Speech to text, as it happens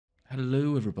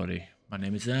Hello everybody, my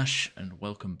name is Ash and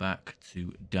welcome back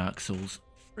to Dark Souls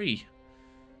 3.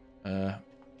 That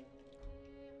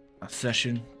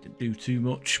session didn't do too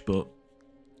much, but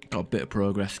got a bit of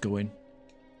progress going.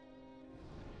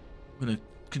 I'm going to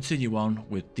continue on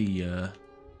with the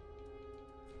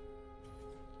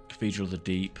Cathedral of the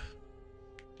Deep.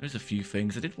 There's a few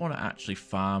things. I did want to actually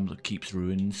farm the Keep's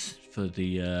Ruins for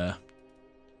the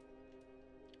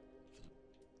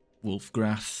wolf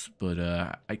grass, but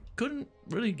I couldn't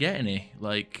really get any.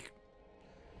 Like,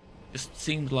 just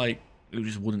seemed like it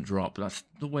just wouldn't drop. That's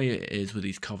the way it is with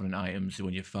these Covenant items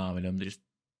when you're farming them. They just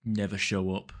never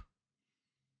show up.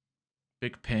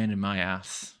 Big pain in my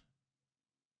ass.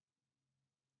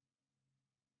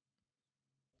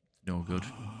 No good.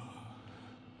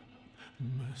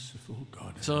 Merciful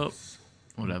goddess. So,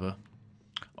 whatever.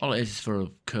 All it is for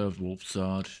a curved wolf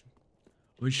sword.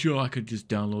 I'm sure I could just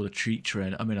download a cheat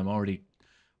train. I mean, I'm already...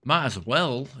 Might as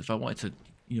well. If I wanted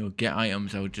to, get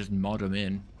items, I would just mod them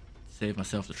in. Save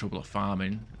myself the trouble of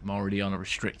farming. I'm already on a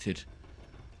restricted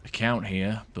account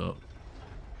here, but...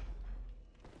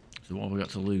 So what have we got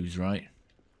to lose, right?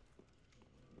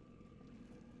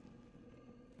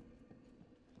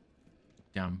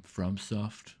 Damn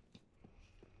FromSoft.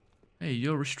 Hey,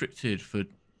 you're restricted for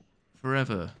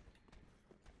forever.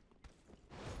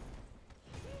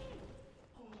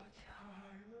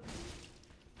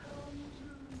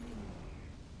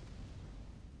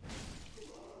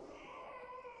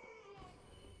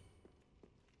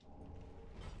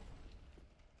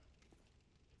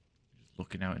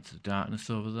 Looking out into the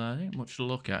darkness over there. Ain't much to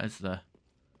look at, is there?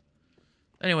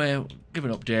 Anyway, give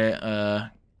an update.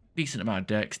 Decent amount of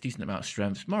dex, decent amount of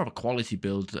strength. More of a quality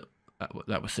build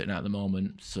that we're sitting at the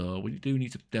moment. So we do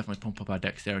need to definitely pump up our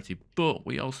dexterity, but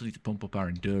we also need to pump up our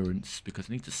endurance because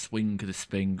I need to swing this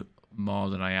thing more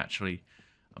than I actually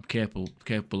am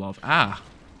capable of. Ah,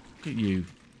 look at you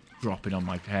dropping on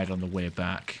my head on the way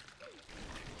back.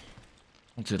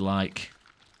 What's it like?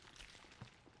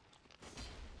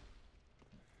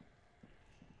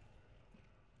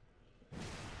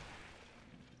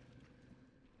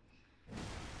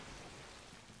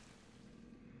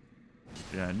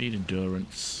 Yeah, I need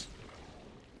endurance.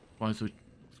 Why is it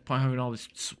point having all this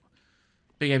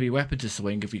big heavy weapon to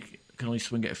swing if you can only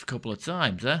swing it a couple of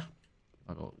times, eh?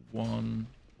 I got 1,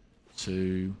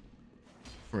 2,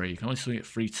 3. You can only swing it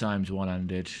 3 times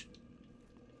one-handed.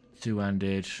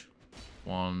 Two-handed.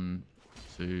 1,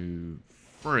 2,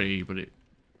 3, but it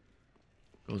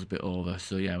goes a bit over.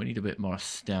 So yeah, we need a bit more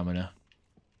stamina.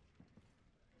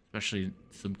 Especially in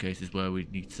some cases where we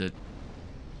need to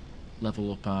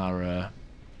level up our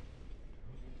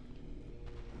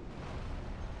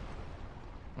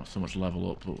not so much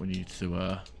level up, but we need to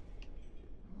oh.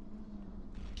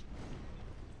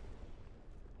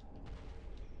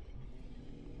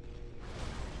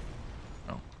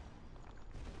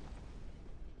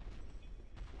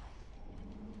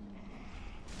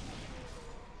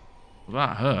 Well,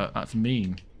 that hurt. That's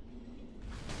mean.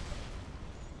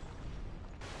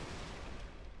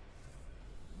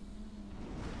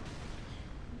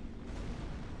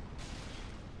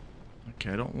 Okay,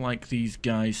 I don't like these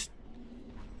guys.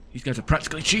 These guys are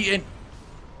practically cheating.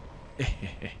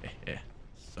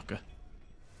 Sucker.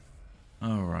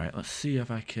 Alright, let's see if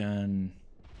I can...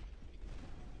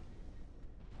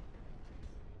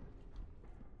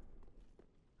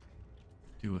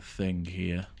 do a thing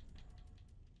here.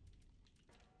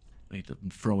 Need them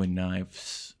throwing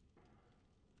knives.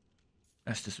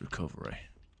 Estus recovery.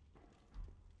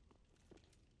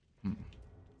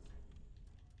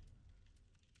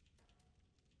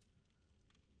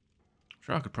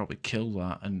 Sure, I could probably kill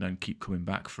that and then keep coming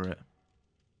back for it.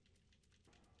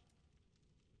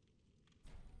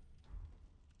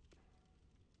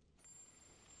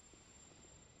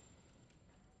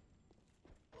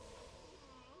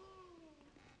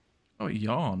 Oh, it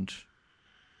yawned.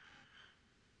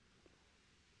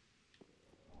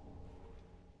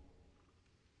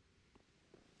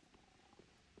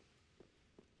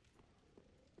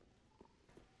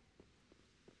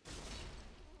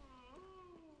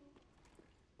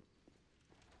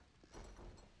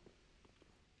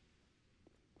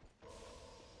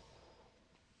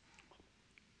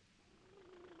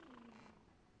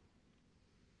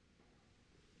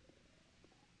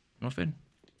 Nothing.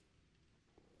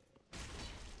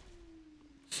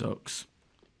 Sucks.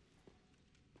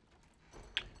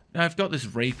 Now I've got this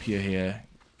rapier here.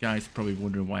 Guys probably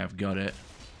wondering why I've got it.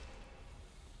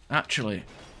 Actually,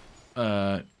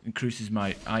 increases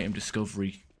my item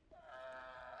discovery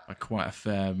by quite a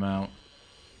fair amount.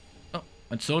 Oh,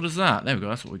 and so does that. There we go.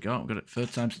 That's what we got. We got it.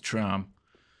 Third time's the charm.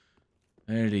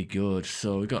 Very good.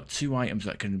 So we've got 2 items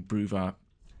that can improve our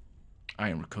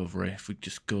item recovery. If we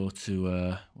just go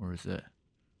to, where is it?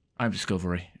 Item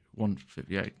discovery.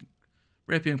 158.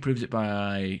 Rapier improves it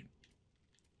by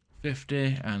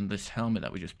 50, and this helmet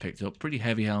that we just picked up, pretty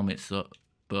heavy helmet, so,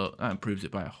 but that improves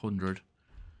it by 100.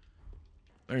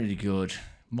 Very good.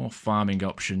 More farming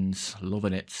options.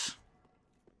 Loving it.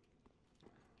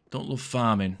 Don't love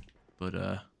farming, but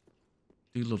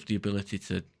do love the ability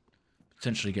to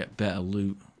potentially get better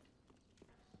loot.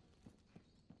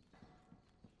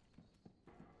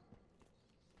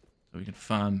 So we can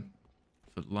farm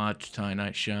for large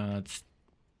titanite shards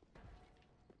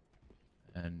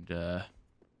and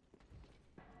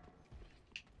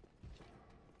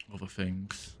other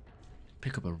things.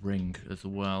 Pick up a ring as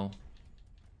well.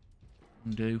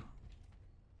 Undo.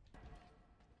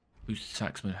 Boost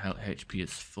attacks when HP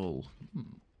is full.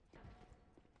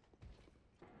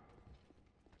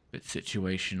 Bit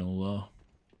situational though.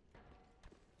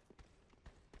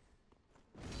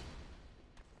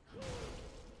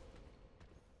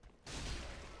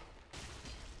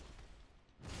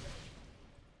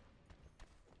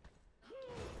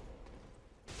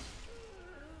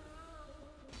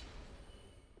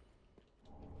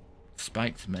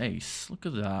 Spiked mace. Look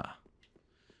at that.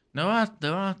 Now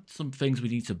there are some things we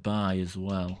need to buy as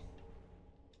well.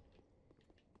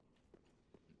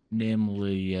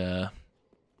 Namely,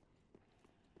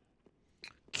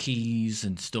 keys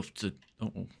and stuff to...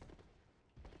 Oh.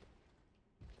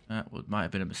 That might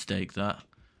have been a mistake, that.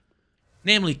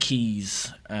 Namely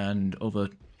keys and other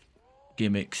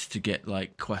gimmicks to get,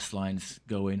 like, quest lines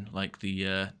going. Like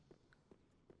the,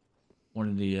 one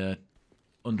in the,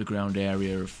 underground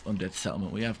area of Undead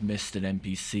Settlement. We have missed an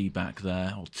NPC back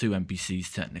there, or 2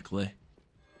 NPCs technically.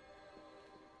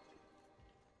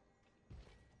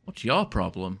 What's your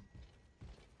problem?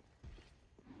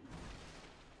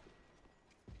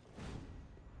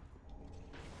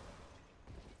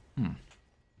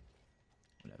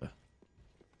 Whatever.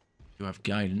 You have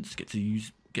guidance,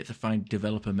 get to find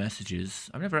developer messages.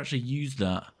 I've never actually used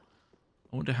that.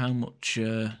 I wonder how much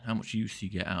use you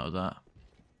get out of that.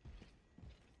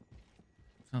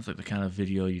 Sounds like the kind of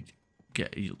video you'd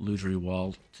get Illusory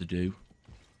Wall to do.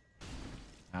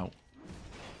 Ow.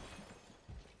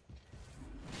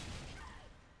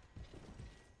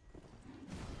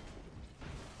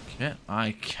 Okay,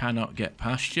 I cannot get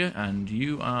past you, and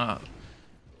you are...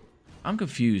 I'm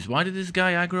confused. Why did this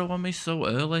guy aggro on me so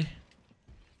early?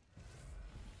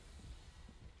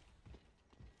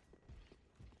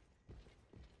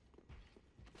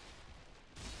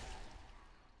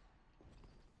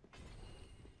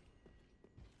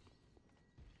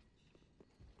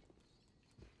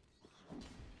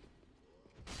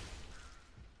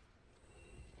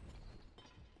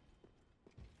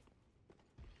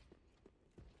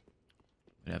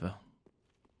 Whatever.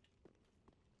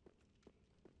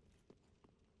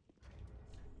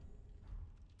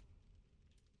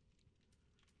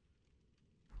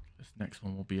 This next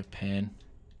one will be a pain.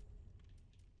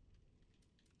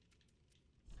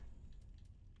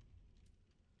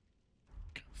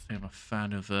 Can't say I'm a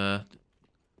fan of the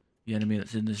enemy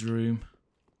that's in this room.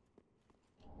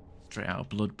 Straight out of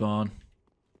Bloodborne.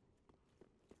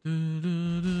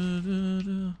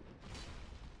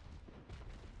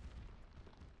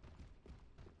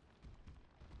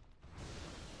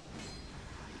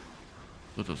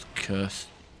 Look at those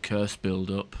curse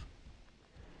build up.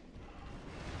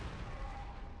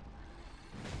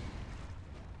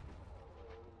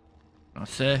 I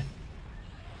say, I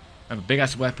have a big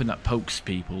ass weapon that pokes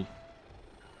people,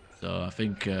 so I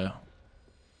think do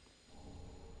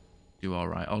all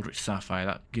right. Aldrich Sapphire,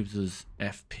 that gives us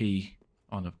FP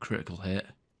on a critical hit.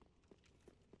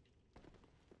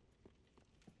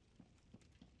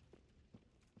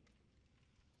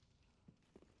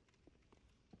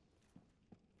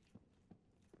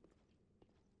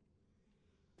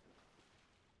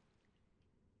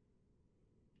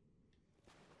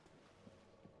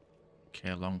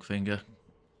 Okay, long finger.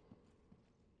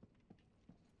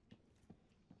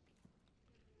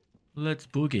 Let's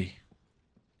boogie.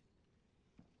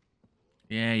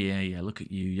 Yeah. Look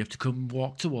at you. You have to come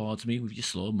walk towards me with your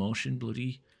slow motion,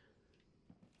 bloody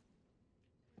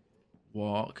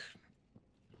walk.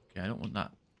 Okay, I don't want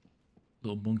that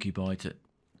little monkey boy to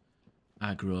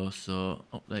aggro, so...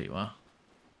 Oh, there you are.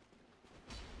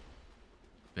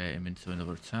 Bait him into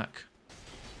another attack.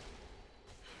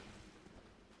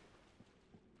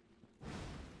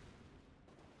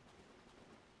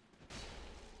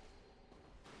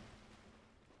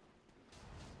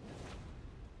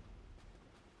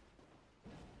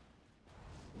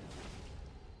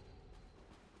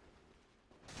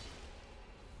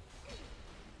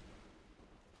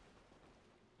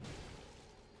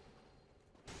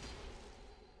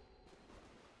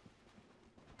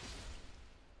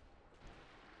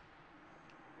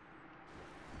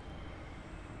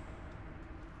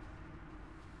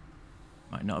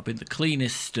 Might not have been the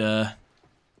cleanest attempt.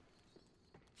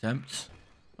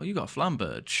 Oh, you got a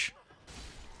flamberge.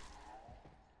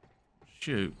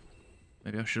 Shoot.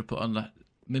 Maybe I should have put on that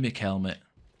mimic helmet.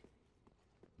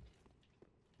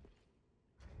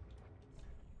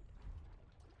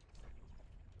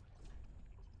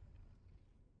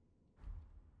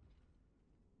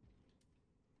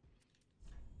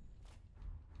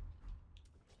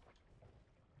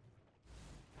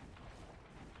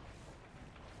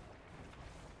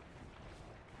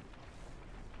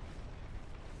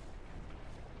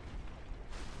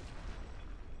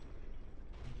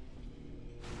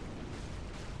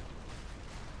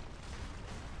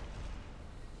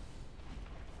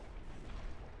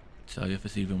 Tell you if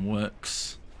this even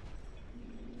works.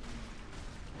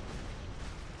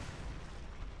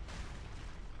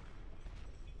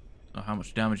 Oh, how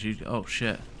much damage you... Oh,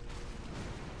 shit.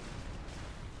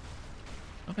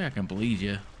 I think I can bleed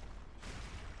you.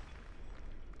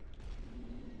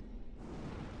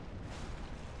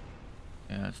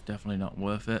 Yeah, it's definitely not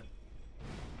worth it.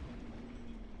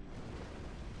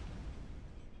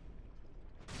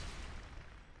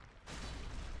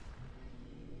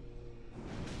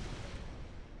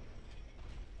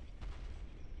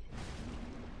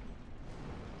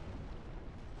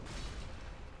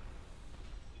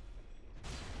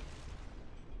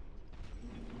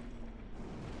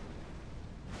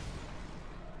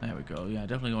 There we go. Yeah,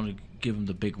 definitely want to give them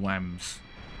the big whams.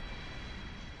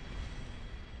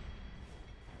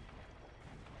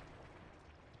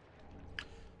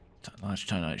 Large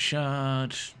titanite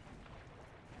shard.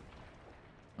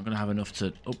 I'm going to have enough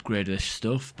to upgrade this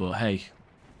stuff, but hey.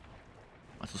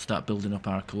 Might as well start building up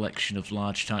our collection of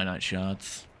large titanite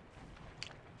shards.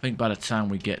 I think by the time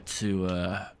we get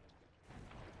to...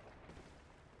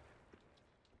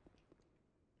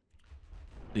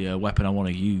 the weapon I want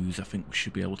to use, I think we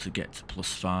should be able to get to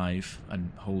 +5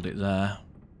 and hold it there.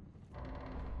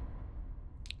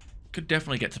 Could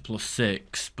definitely get to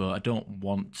 +6, but I don't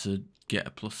want to get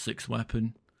a +6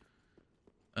 weapon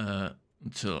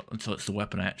until it's the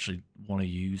weapon I actually want to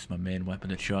use, my main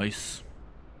weapon of choice.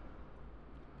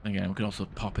 Again, we can also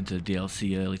pop into the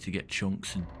DLC early to get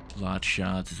chunks and large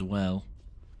shards as well.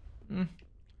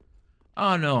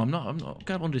 Oh no, I'm not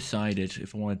kind of undecided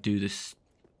if I want to do this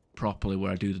properly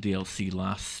where I do the DLC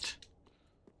last.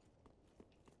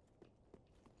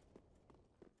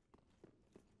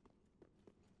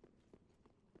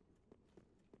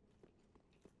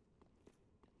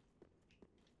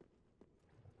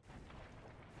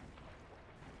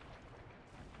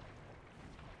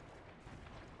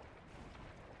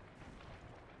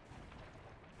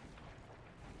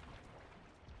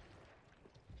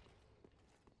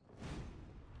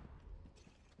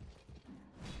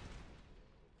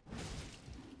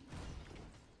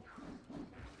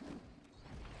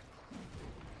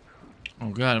 Oh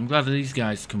god, I'm glad that these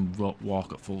guys can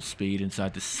walk at full speed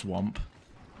inside this swamp.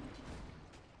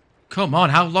 Come on,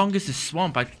 how long is this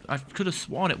swamp? I could have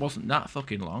sworn it wasn't that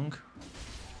fucking long.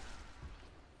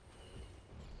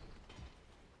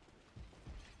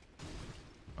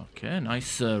 Okay,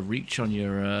 nice reach on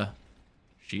your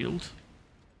shield.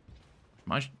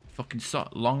 My fucking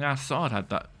long-ass sword had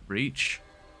that reach.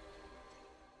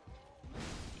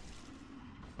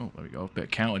 Oh, there we go. A bit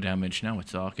of counter damage. Now we're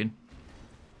talking.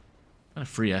 And a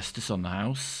free Estus on the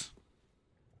house.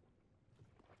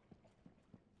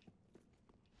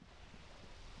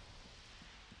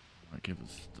 Right, give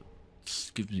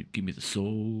me the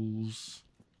souls.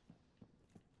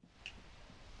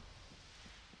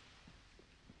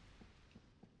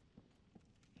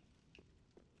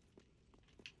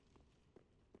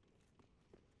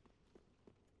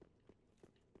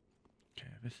 Okay,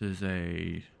 this is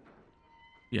a...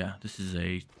 Yeah, this is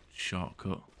a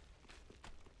shortcut.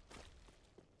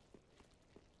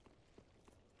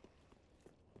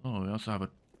 Oh, we also have a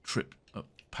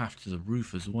path to the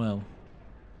roof as well.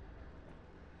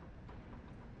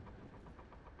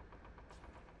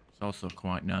 It's also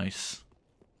quite nice.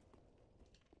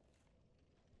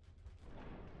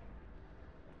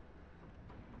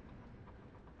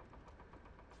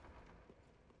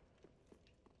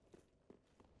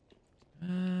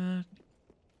 Need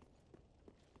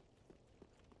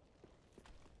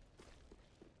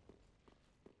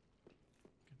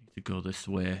to go this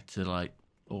way to like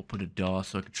open a door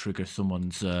so I can trigger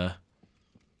someone's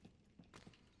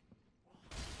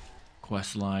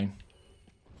quest line.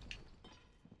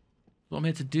 What I'm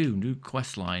here to do, new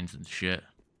quest lines and shit.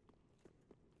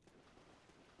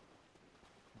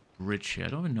 Bridge here. I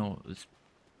don't even know what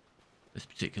this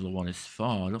particular one is for.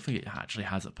 I don't think it actually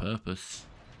has a purpose.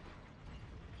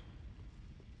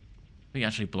 I think it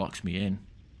actually blocks me in.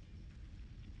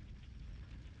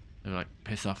 They like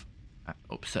piss off,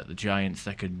 upset the giants.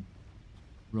 They can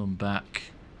run back.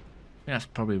 I think that's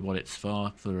probably what it's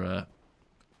for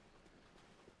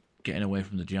getting away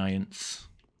from the giants.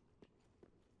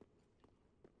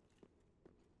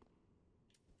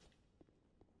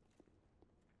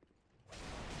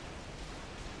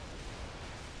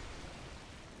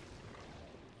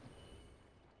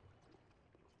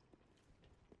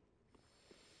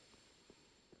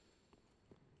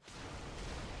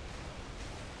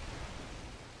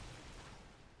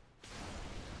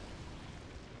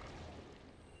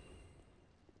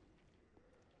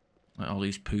 Let all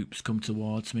these poops come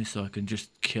towards me so I can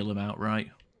just kill them outright.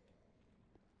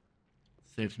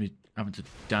 Saves me having to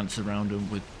dance around them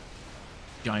with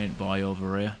giant boy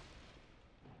over here.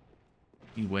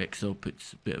 He wakes up,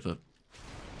 it's a bit of a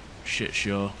shit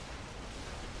show.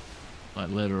 Like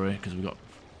literally, because we've got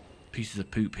pieces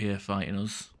of poop here fighting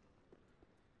us.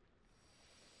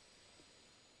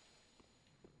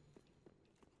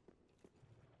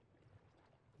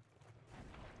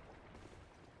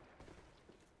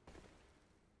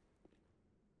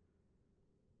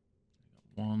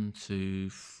 One, two,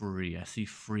 three. I see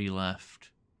 3 left.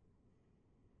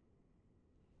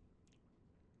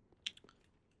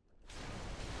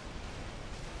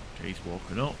 Okay, he's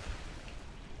walking up.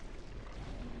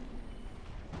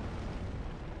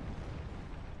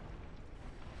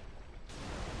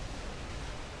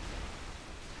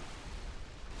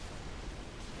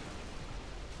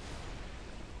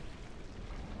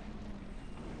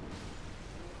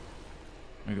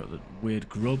 We got the weird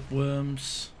grub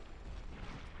worms.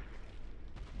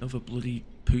 Another bloody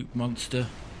poop monster.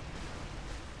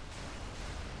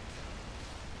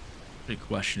 Big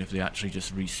question if they actually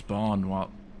just respawn while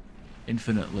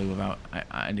infinitely without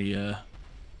any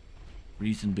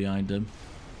reason behind them.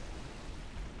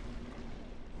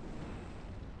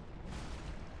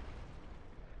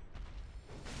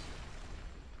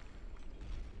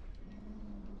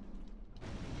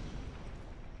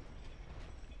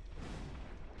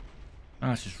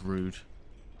 That's just rude.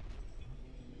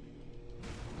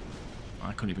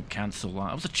 I couldn't even cancel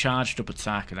that. It was a charged up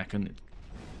attack and I couldn't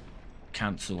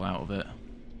cancel out of it.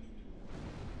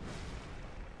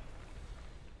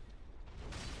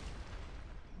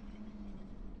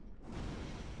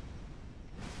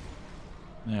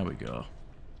 There we go.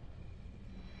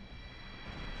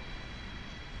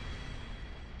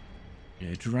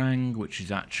 Yeah, Drang, which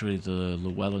is actually the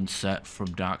Llewellyn set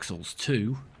from Dark Souls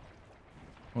 2.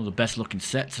 One of the best looking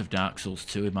sets of Dark Souls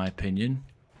 2 in my opinion.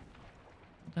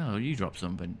 Oh, you dropped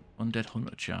something. Undead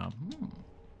Hunter Charm.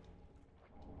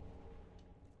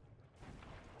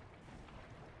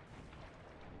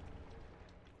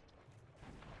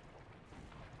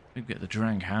 We get the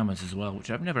Drang hammers as well,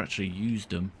 which I've never actually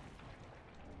used them.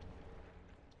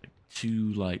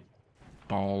 2 like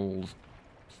balls,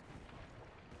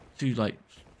 2 like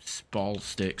ball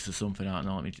sticks or something. I don't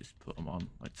know. Let me just put them on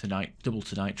like tonight, double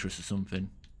to nitrous or something.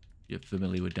 If you're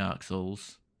familiar with Dark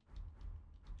Souls.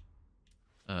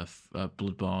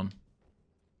 Bloodborne.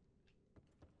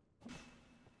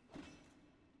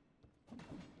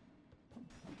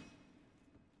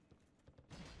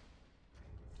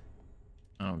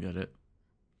 I don't get it.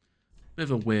 Bit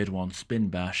of a weird one. Spin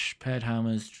bash. Paired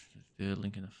hammers.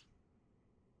 Link enough.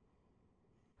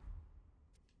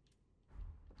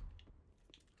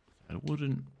 It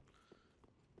wouldn't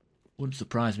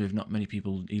surprise me if not many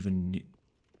people even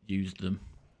used them.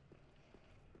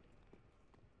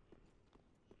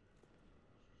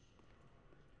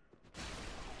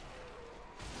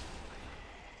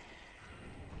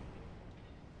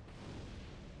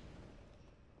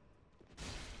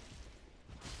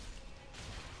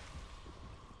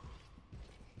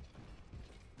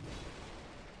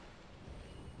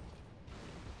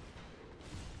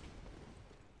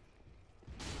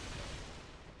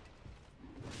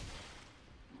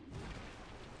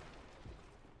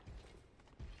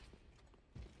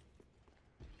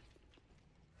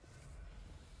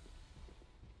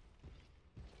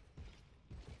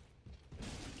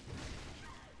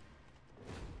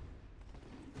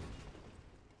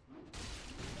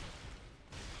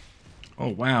 Oh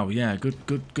wow, yeah,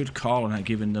 good call on that,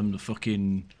 giving them the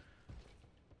fucking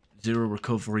 0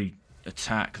 recovery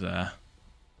attack there.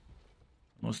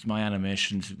 Most of my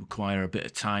animations require a bit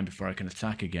of time before I can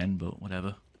attack again, but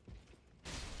whatever.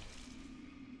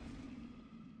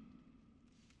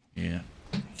 Yeah.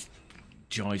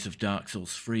 Joys of Dark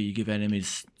Souls 3, you give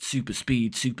enemies super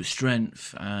speed, super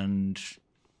strength, and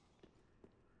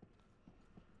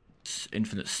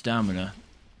infinite stamina.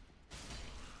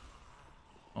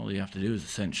 All you have to do is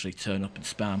essentially turn up and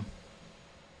spam.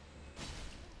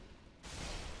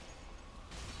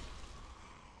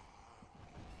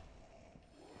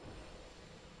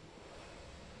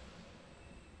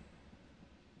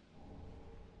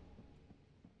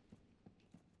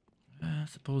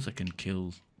 suppose I can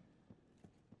kill...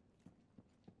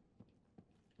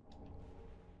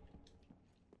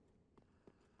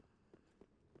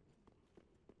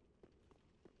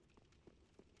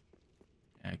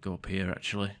 Yeah, go up here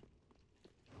actually.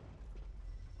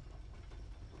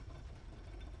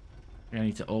 I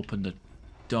need to open the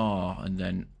door and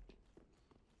then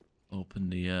open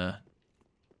the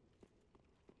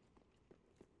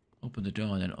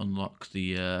door and then unlock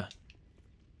the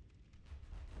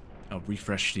I'll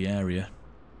refresh the area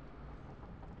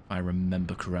if I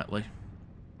remember correctly.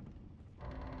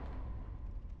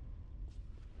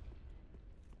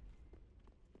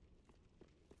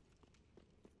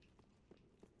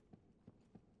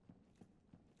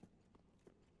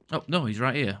 Oh, no, he's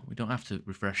right here. We don't have to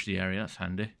refresh the area. That's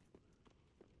handy.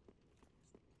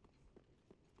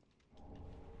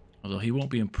 Although he won't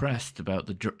be impressed about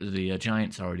the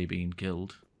giants already being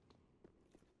killed.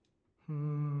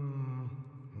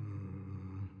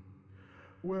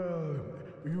 Well,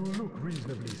 you look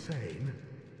reasonably sane.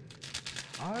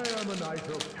 I am a knight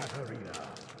of Katarina.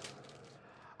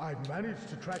 I've managed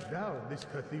to track down this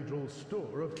cathedral's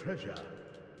store of treasure.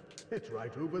 It's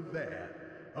right over there.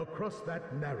 Across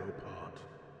that narrow part.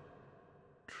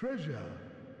 Treasure?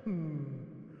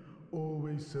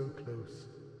 Always so close,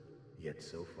 yet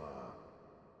so far.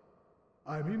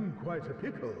 I'm in quite a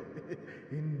pickle,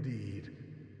 indeed.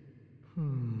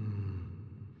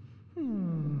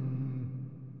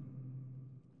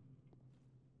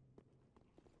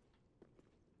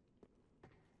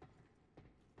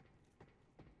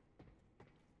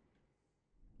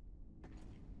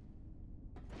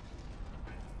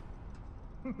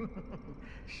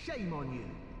 Shame on you,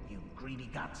 you greedy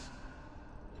guts.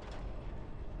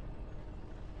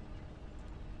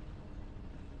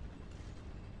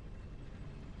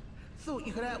 Thought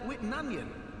you could outwit an onion.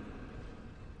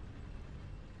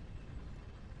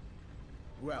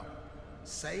 Well,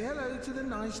 say hello to the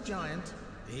nice giant.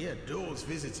 He adores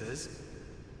visitors.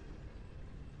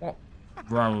 What?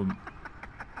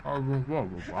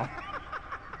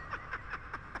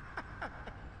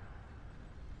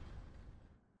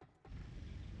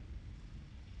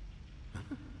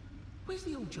 Where's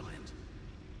the old giant?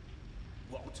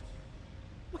 What?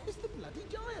 Where's the bloody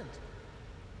giant?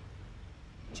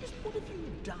 Just what have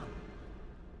you done?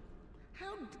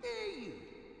 How dare you?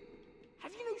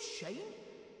 Have you no shame?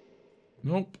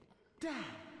 Nope. Damn,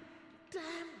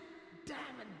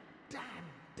 and damn.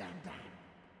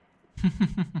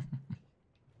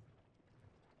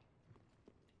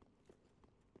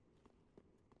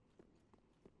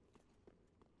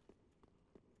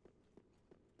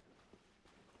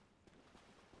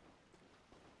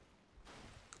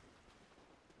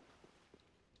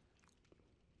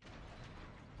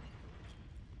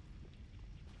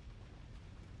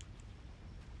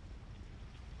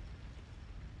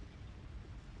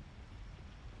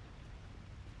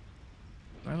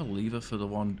 Do I have a lever for the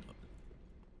one...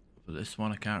 for this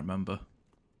one? I can't remember.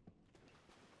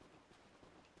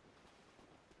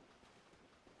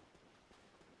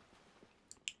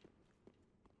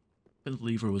 The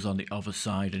lever was on the other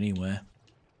side anyway.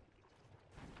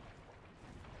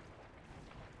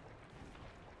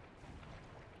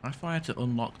 I thought I had to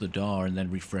unlock the door and then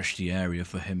refresh the area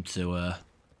for him to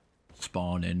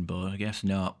spawn in, but I guess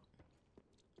not.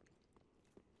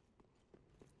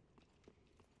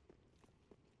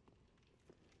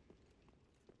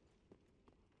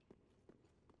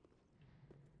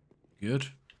 Good.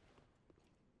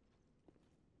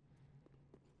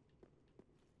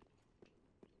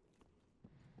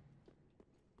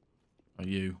 Are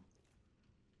you?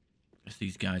 Guess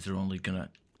these guys are only gonna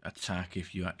attack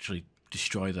if you actually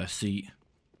destroy their seat.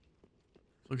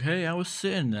 Like, hey, I was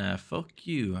sitting there. Fuck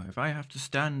you. If I have to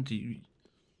stand,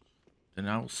 then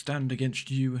I'll stand against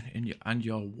you and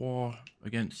your war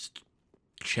against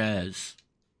chairs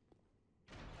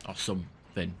or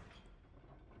something.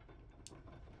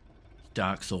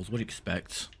 Dark Souls, what do you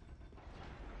expect?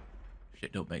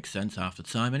 Shit don't make sense half the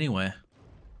time anyway.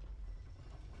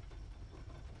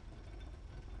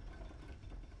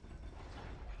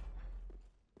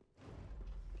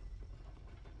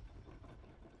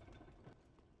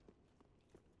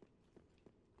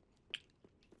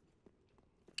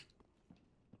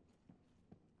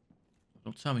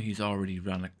 Don't tell me he's already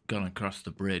gone across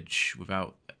the bridge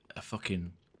without a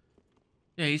fucking...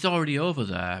 Yeah, he's already over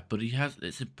there, but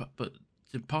it's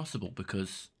impossible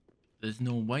because there's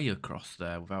no way across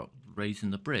there without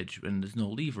raising the bridge, and there's no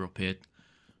lever up here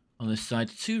on this side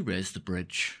to raise the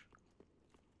bridge.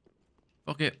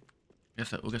 Fuck it.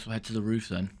 Guess we'll head to the roof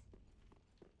then.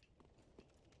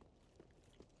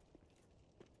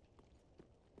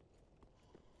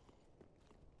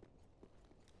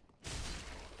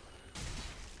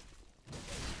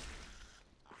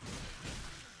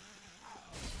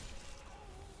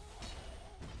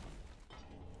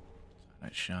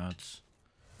 shards.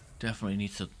 Definitely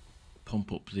need to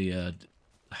pump up the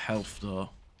health though.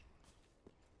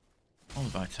 All the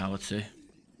vitality.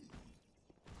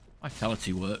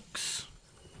 Vitality works.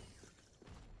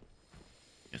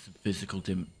 Get some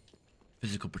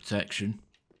physical protection.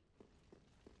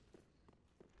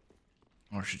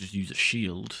 Or I should just use a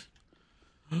shield.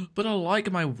 But I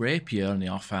like my rapier on the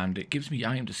offhand. It gives me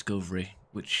item discovery,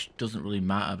 which doesn't really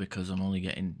matter because I'm only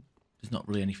getting... There's not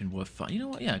really anything worth fighting. You know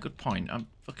what? Yeah, good point. I'm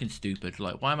fucking stupid.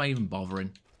 Like, why am I even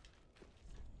bothering?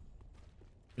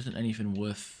 There isn't anything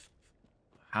worth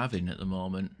having at the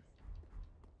moment.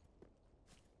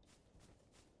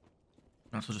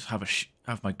 Might as well just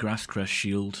have my grass crest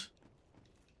shield.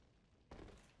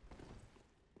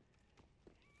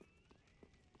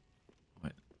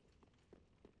 Wait.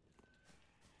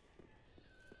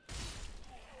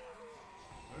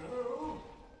 Hello?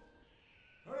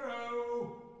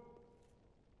 Hello?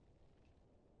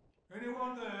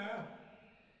 Anyone there?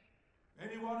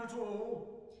 Anyone at all?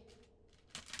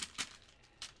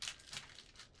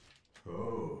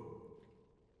 Oh.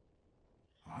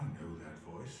 I know that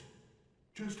voice.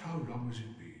 Just how long has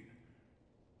it been?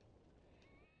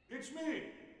 It's me,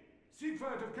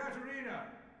 Siegfried of Katarina.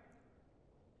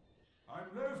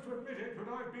 I'm loath to admit it,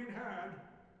 but I've been had.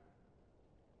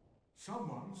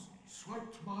 Someone's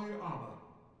swiped my armor.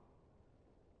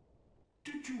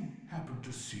 Did you happen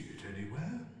to see it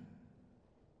anywhere?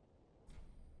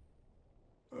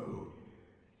 Oh,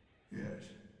 yes,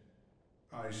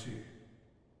 I see.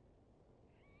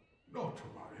 Not to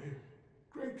worry.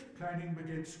 Great planning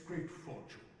begets great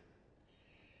fortune.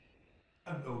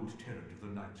 An old tenant of the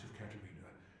Knights of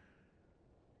Katarina.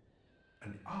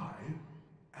 And I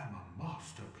am a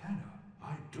master planner,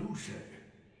 I do say.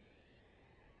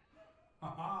 Ha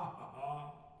ha ha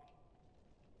ha.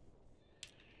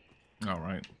 All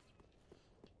right.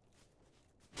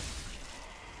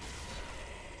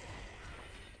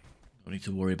 Don't need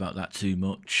to worry about that too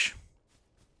much.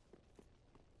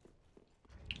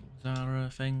 Is our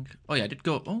thing? Oh yeah, I did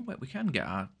go. Oh wait, we can get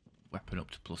our weapon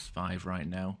up to +5 right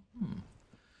now. In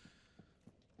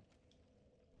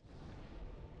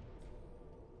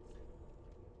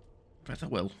fact, I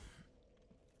will.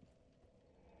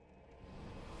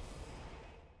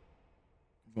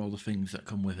 With all the things that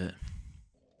come with it.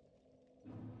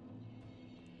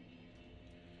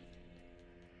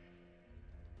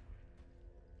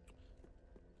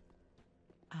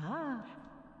 Ah.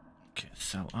 Okay,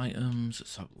 sell items.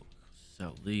 Let's have a look.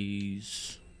 Sell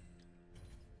these.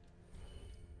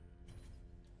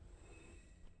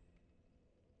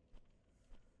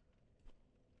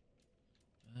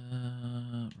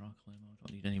 Rock claymore.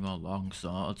 Don't need any more long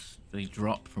swords. If they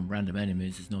drop from random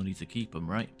enemies, there's no need to keep them,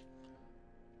 right?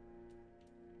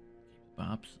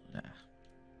 Barbs? Nah.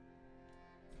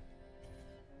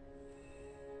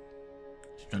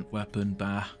 Strength weapon,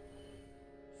 bah.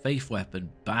 Faith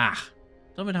weapon, bah.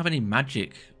 Don't even have any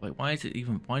magic. Like, why does it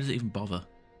even bother?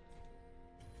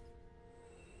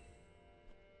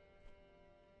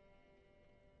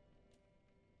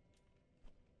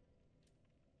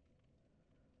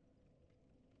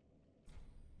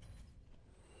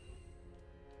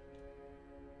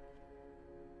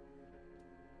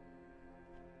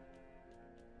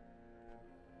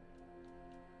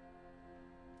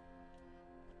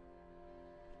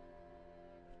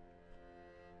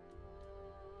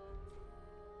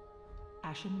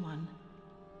 Ashen one,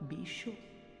 be sure.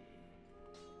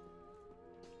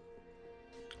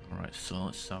 Alright, so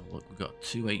let's have a look. We've got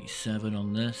 287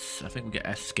 on this. I think we get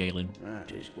S scaling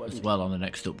as well on the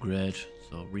next upgrade.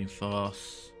 So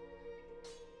reinforce.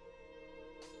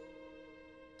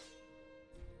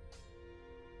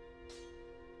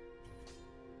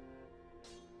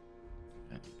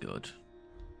 Okay, good.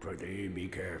 Pretty be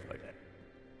careful.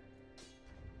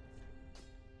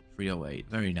 308,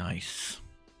 very nice.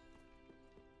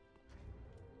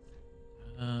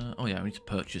 Oh yeah, I need to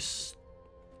purchase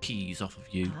keys off of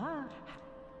you. Ah.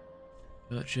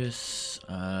 Purchase,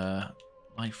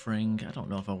 life ring. I don't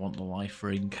know if I want the life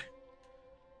ring.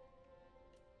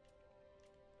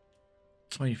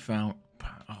 20 found.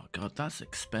 Oh god, that's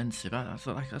expensive. That's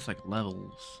like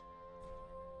levels.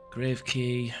 Grave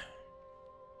key.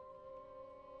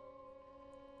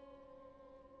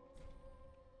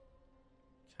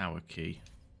 Tower key.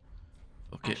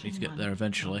 Fuck it, need to get there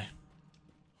eventually.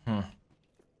 Huh.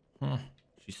 Huh,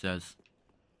 she says.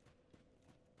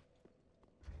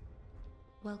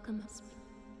 Welcome.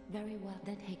 Very well.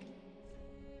 Then take.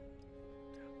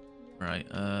 Right,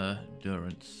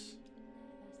 endurance.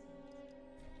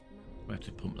 We have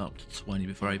to pump that up to 20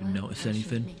 before I even notice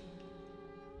anything.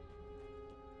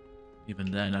 Even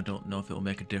then, I don't know if it will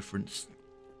make a difference.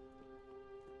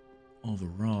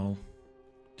 overall.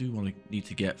 Do need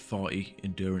to get 40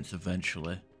 endurance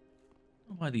eventually. I don't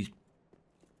know why these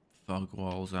fog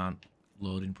walls aren't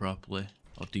loading properly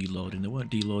or deloading. They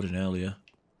weren't deloading earlier.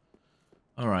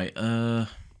 All right.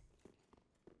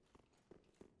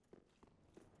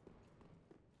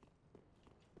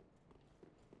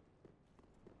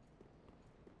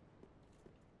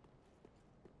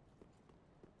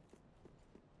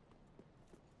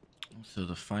 So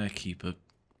the firekeeper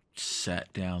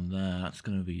set down there, that's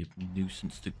going to be a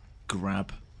nuisance to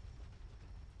grab.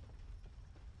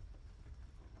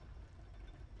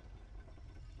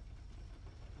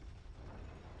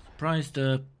 Surprised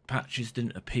the patches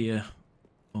didn't appear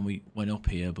when we went up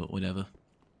here, but whatever.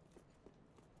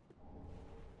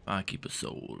 Firekeeper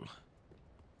soul.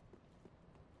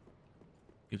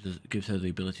 Gives her the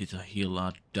ability to heal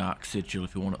our dark sigil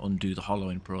if we want to undo the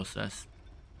hollowing process.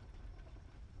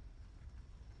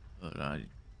 But I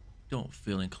don't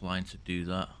feel inclined to do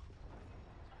that.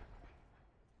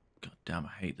 God damn, I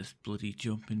hate this bloody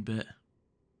jumping bit.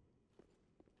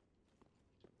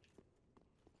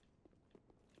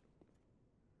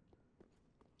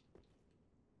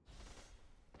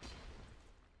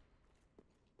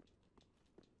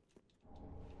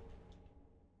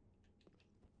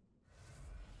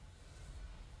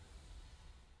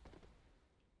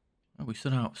 Oh, we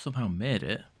somehow made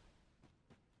it.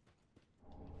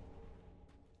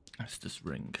 That's this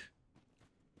ring.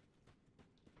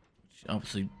 Which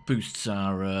obviously boosts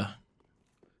our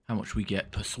how much we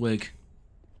get per swig.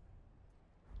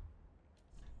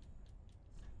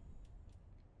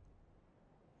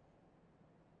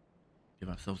 Give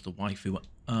ourselves the waifu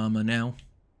armor now.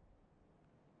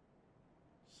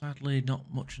 Sadly,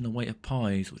 not much in the way of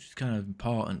pies, which is kind of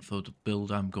important for the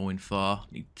build I'm going for.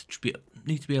 Need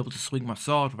to be able to swing my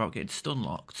sword without getting stun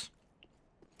locked.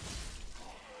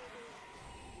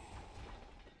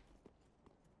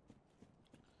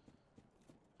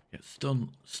 Get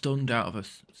stunned out of a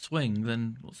swing,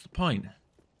 then what's the point?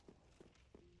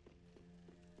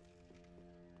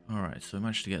 Alright, so I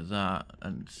managed to get that,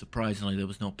 and surprisingly there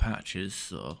was no patches,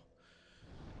 so...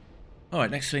 Alright,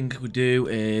 next thing we do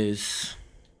is...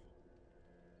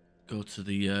 go to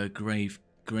the grave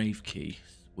key,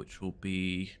 which will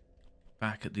be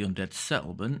back at the undead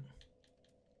settlement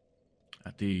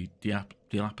at the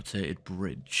dilapidated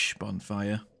bridge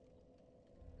bonfire.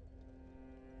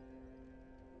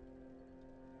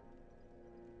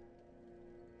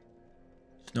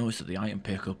 Just notice that the item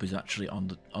pickup is actually on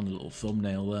the little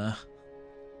thumbnail there.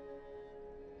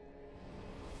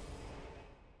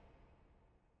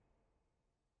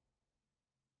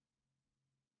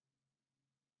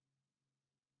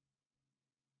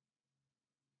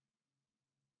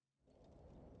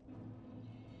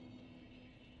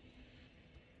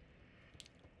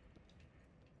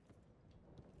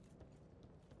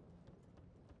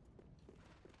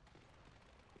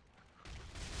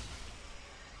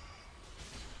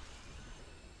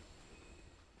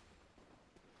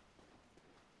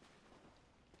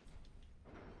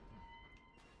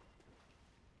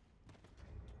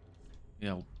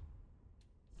 Yeah, I'll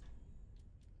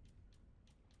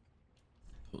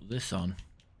put this on.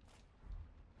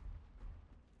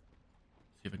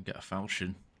 See if I can get a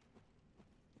falchion.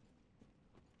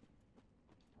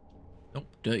 Nope,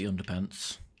 dirty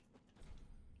underpants.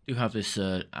 Do have this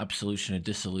absolution and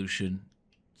dissolution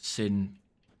sin,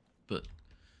 but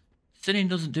sinning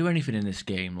doesn't do anything in this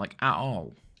game, like at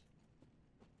all.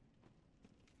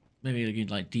 Maybe you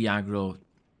can like de-aggro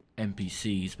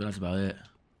NPCs, but that's about it.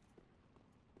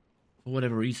 For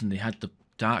whatever reason, they had the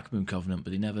Dark Moon Covenant,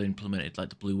 but they never implemented like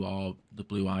the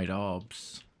blue-eyed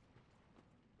orbs.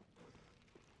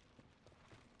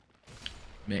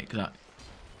 Make that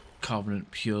covenant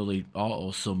purely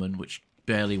auto-summon, which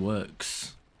barely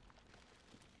works.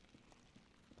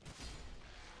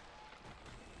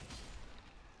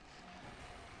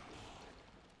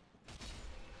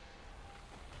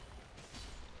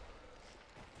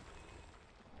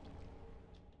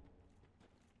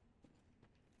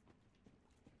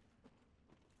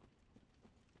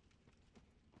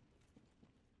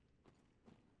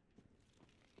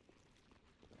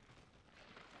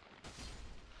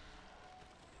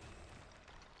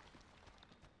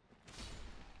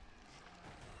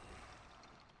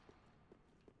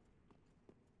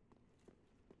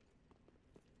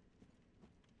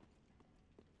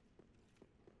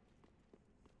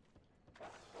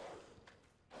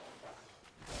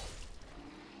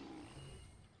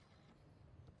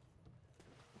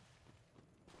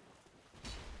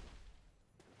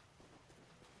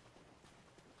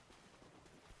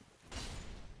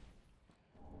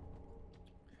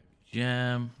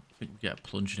 Jam. I think we get a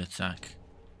plunging attack.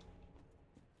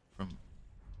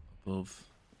 above.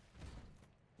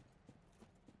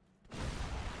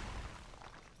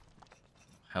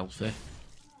 Healthy.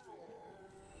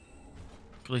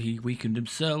 Luckily he weakened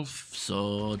himself,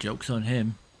 so joke's on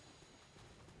him.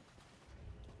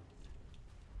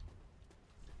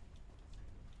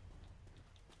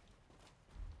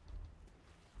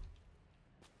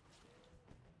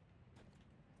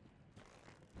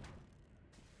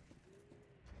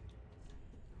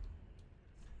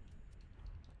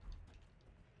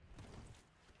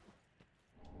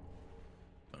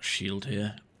 Got a shield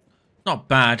here. Not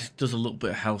bad, does a little bit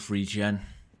of health regen.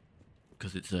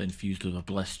 Because it's infused with a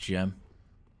blessed gem.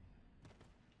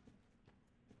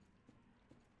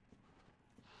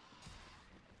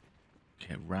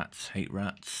 Okay, rats. Hate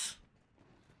rats.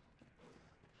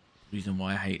 Reason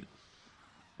why I hate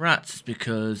rats is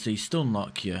because they stun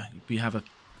lock you. You have a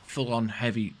full-on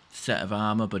heavy set of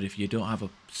armor, but if you don't have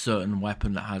a certain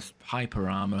weapon that has hyper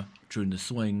armor during the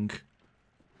swing,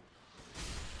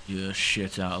 you're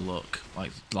shit out of luck.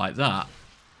 Like that.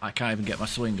 I can't even get my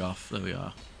swing off. There we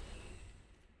are.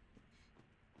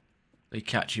 They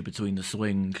catch you between the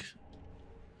swing,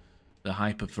 the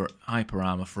hyper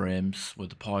armor frames, where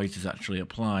the poise is actually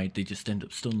applied. They just end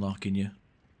up stun locking you.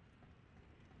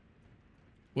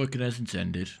 Working as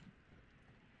intended.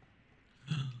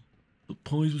 The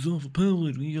poise was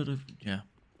overpowered. We gotta, yeah.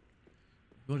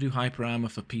 You want to do hyper armor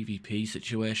for PvP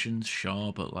situations,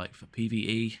 sure, but like for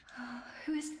PvE.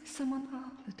 Who is someone?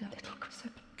 Oh, the little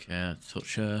crucible. Okay,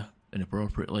 touch her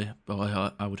inappropriately, but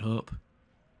I would hope.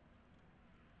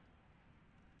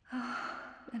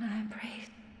 And I am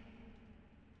praised.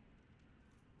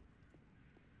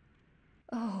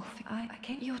 Oh, I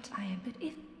can't. You're tired, but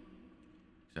if.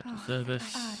 Accept the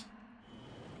service.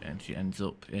 And she ends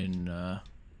up in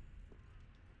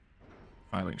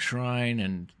Violent Shrine,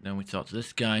 and then we talk to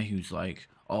this guy who's like,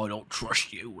 "Oh, I don't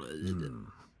trust you."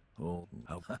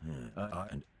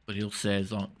 But he'll say,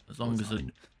 as long as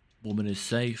the woman is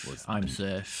safe, I'm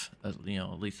safe. You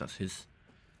know, at least that's his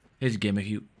gimmick.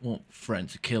 He won't threaten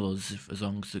to kill us as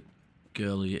long as the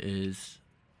girlie is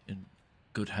in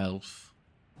good health.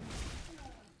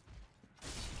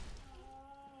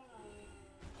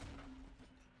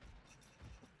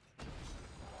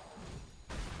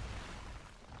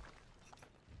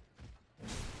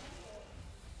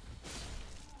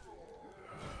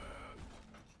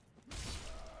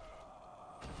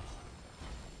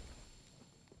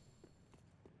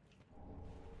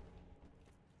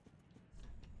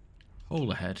 Hole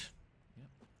ahead. Yep.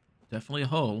 Definitely a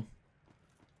hole.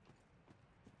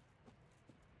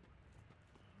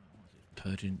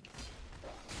 Purging.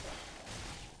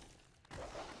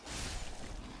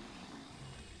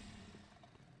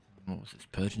 What was this?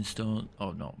 Purging stone?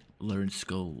 Oh no. Learn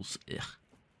skulls. Ugh.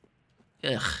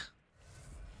 Ugh.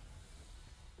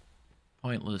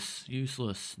 Pointless.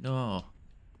 Useless. No.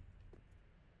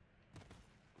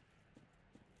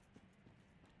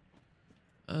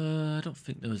 I don't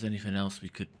think there was anything else we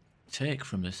could take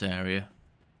from this area.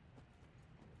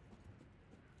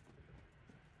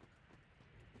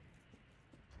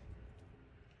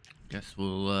 Guess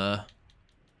we'll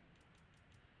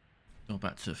go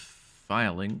back to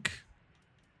Firelink.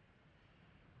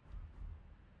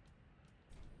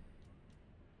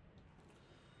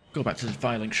 Go back to the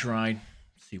Firelink Shrine.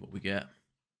 See what we get.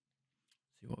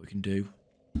 See what we can do.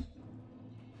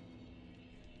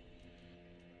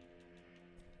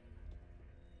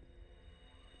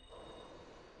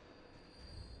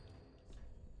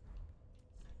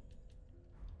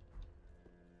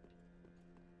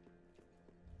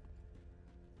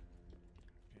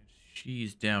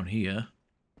 She's down here.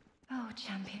 Oh,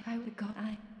 champion, I would God,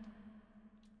 I.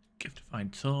 Gift to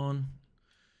find Torn.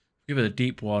 Give her the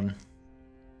deep one.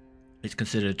 It's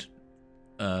considered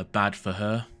bad for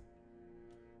her,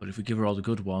 but if we give her all the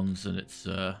good ones, then it's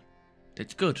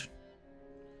good. She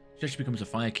actually becomes a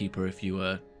firekeeper if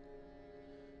you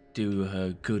do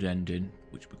her good ending,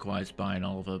 which requires buying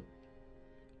all of her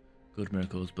good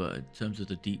miracles. But in terms of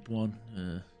the deep one,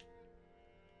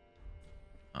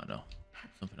 I don't know.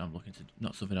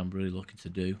 Not something I'm really looking to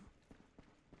do.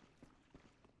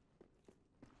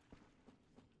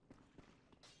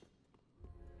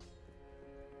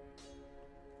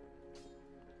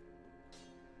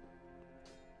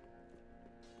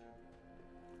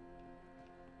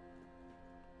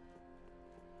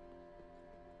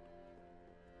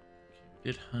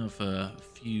 We did have a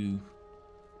few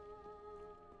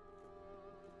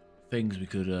things we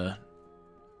could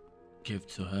give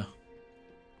to her.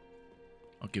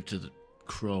 I'll give to the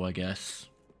crow, I guess.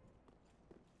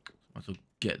 Might as well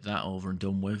get that over and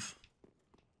done with.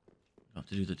 Don't have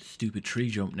to do the stupid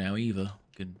tree jump now either.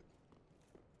 Can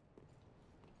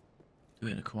do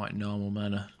it in a quite normal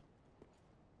manner.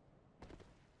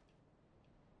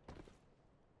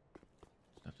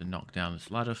 Have to knock down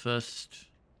this ladder first.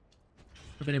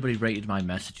 If anybody rated my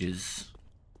messages.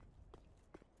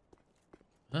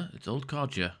 Huh? It's old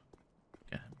Codger.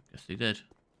 Yeah, guess they did.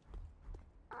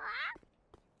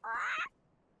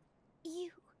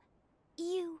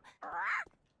 You.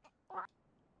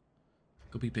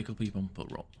 Guppy pickle pee bumper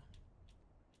roll.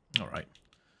 Alright.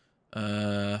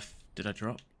 Did I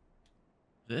drop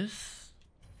this?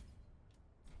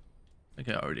 I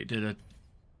think I already did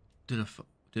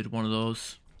did one of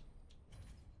those.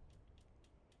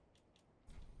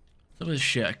 Some of this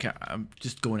shit I'm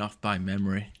just going off by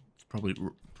memory. It's probably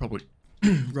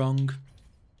wrong.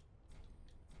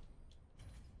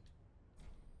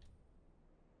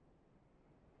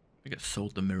 I get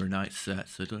sold the Mirror Knight set,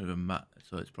 so it don't even matter.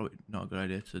 So it's probably not a good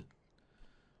idea to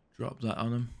drop that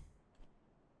on them.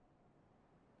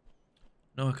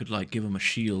 No, I could like give them a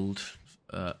shield,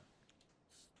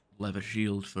 leather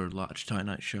shield for large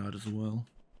Titanite shard as well.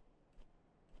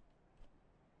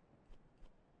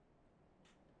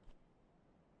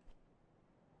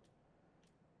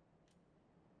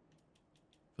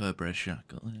 Vertebrae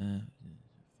shackle, yeah,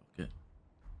 fuck it.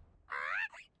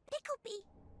 Picklebee.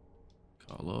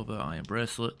 Call over, iron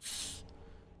bracelets,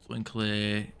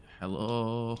 Swinkly,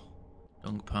 hello,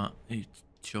 dung pat,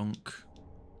 chunk,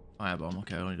 firebomb.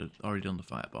 Okay, I already done the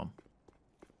firebomb.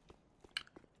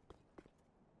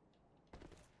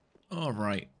 All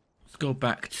right, let's go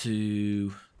back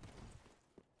to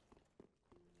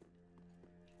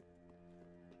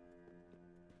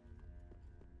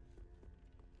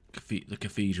the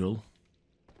cathedral.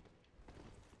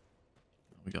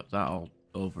 We got that all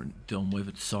over and done with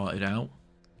and sorted out.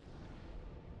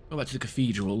 Go back to the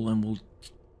cathedral and we'll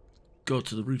go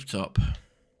to the rooftop.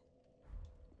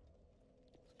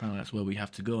 Apparently that's where we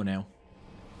have to go now.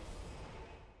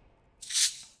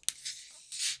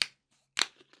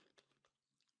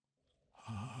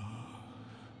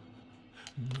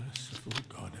 Merciful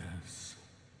goddess,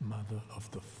 mother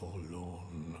of the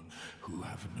forlorn, who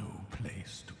have no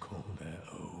place to call their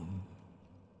own,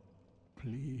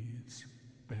 please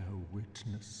bear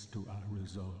witness to our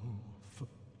resolve.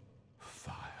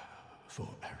 Fire for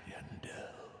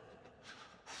Ariandel.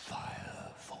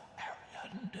 Fire for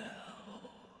Ariandel.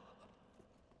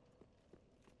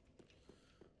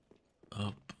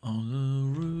 Up on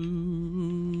the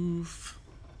roof.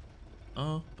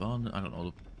 Up on the, I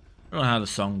don't know how the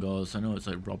song goes. I know it's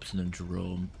like Robson and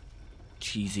Jerome.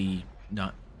 Cheesy,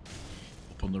 not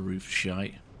up on the roof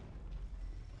shite.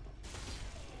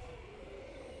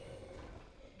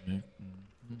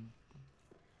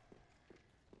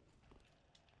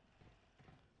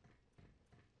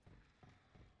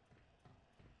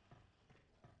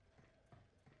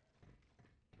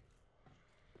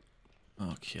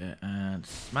 Okay, and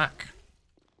smack.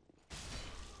 There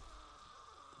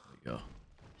we go.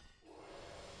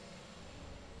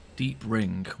 Deep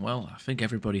ring. Well, I think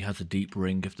everybody has a deep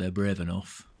ring if they're brave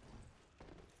enough.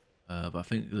 But I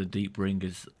think the deep ring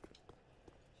is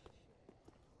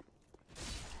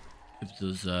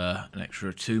gives us an extra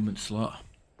attunement slot.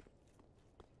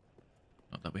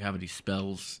 Not that we have any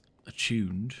spells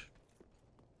attuned.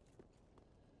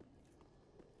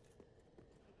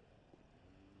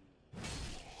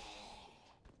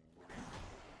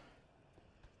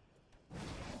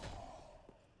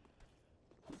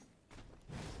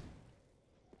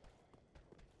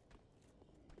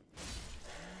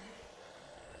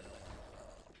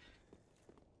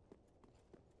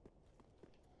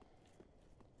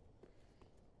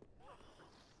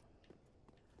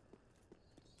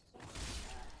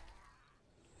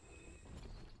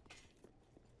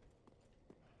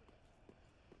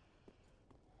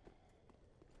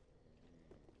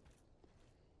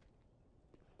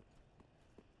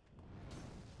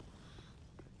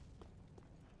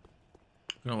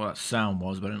 I don't know what that sound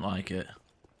was, but I didn't like it.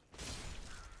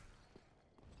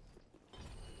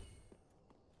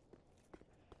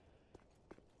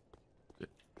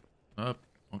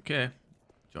 Okay.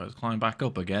 Try to climb back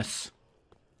up, I guess.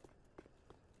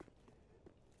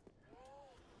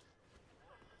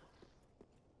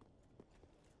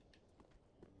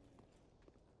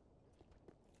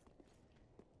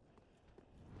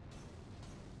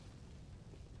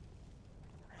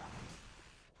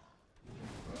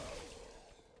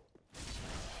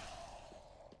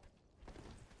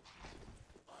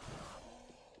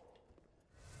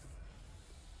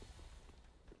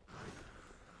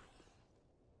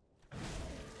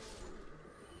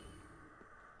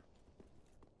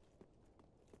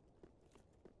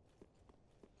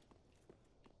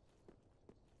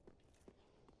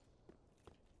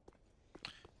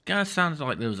 Guy sounds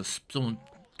like there was someone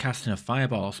casting a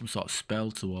fireball or some sort of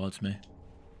spell towards me.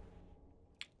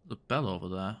 There's a bell over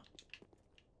there.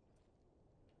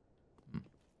 I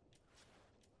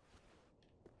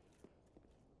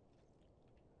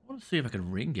want to see if I can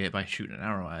ring it by shooting an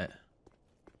arrow at it.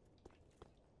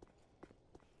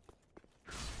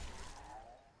 I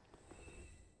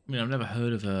mean, I've never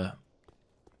heard of an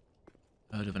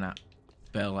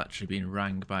bell actually being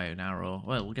rang by an arrow.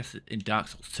 Well, I guess in Dark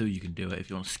Souls 2 you can do it if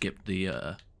you want to skip the.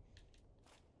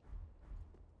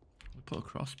 We put a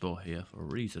crossbow here for a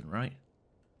reason, right?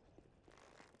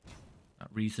 That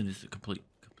reason is to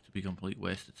be a complete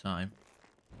waste of time.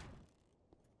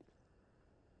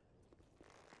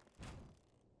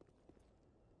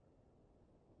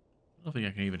 I don't think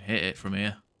I can even hit it from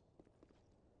here.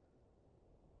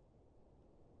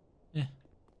 Yeah.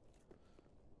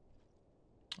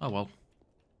 Oh well.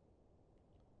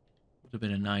 Would have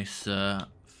been a nice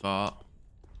fart.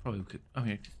 Probably could. I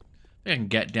mean, I think I can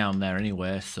get down there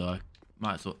anyway, so I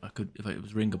might as well. I could, if it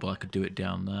was ringable, I could do it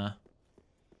down there.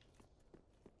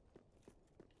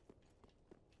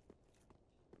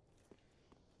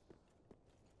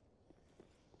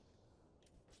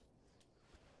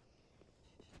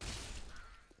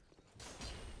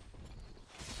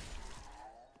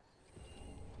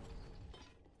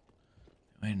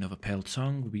 Another pale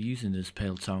tongue. We'll be using those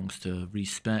pale tongues to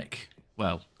respec.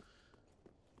 Well,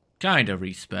 kind of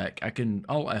respec. I can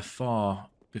Alt F4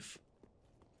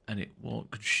 and it won't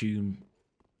consume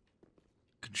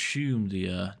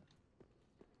the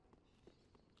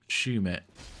consume it.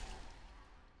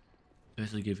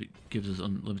 Basically, gives us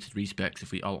unlimited respecs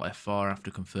if we Alt F4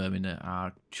 after confirming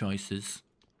our choices.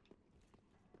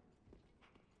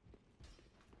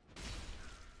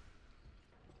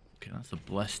 Okay, that's a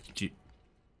blessed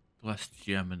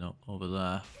gem over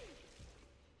there.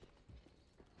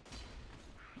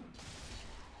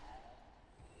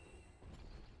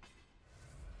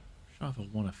 I'm not sure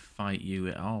if I want to fight you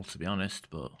at all, to be honest,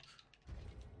 but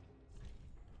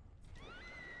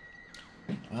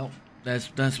well, there's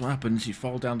what happens. You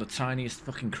fall down the tiniest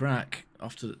fucking crack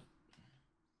after the...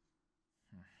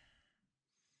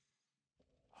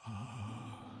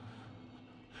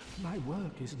 My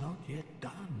work is not yet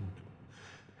done.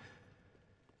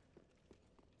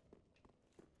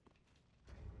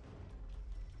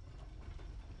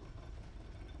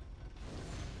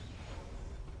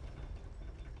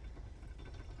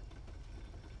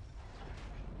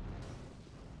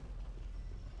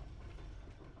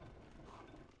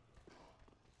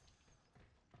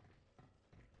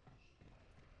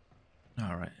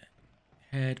 Alright,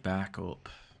 head back up.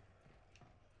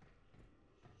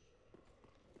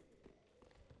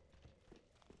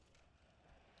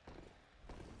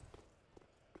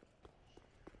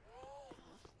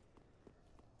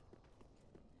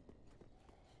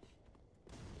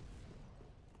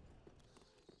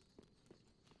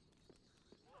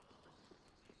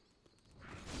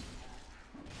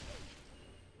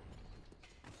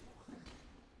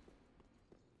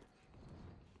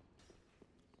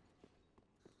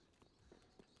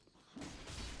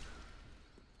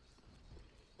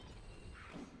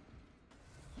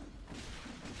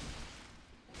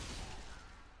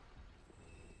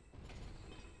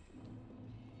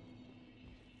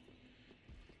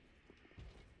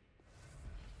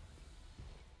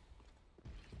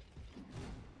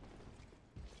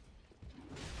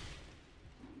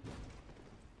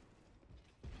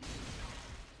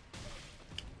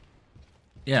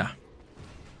 Yeah.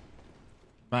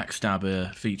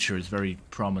 Backstabber feature is very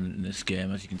prominent in this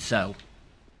game, as you can tell.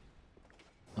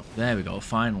 Oh, there we go,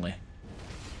 finally.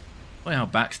 Funny how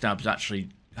backstabs actually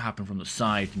happen from the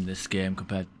side in this game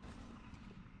compared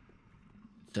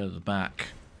to the back.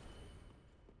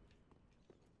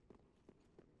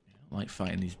 I like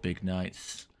fighting these big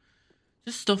knights.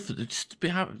 Just stuff of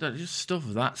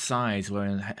that size,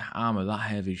 wearing armor that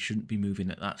heavy, shouldn't be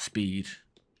moving at that speed.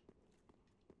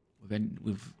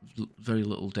 With very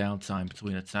little downtime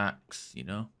between attacks, you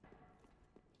know.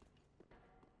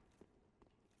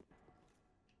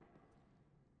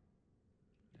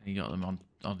 And you got them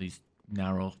on these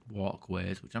narrow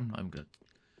walkways, which I'm not even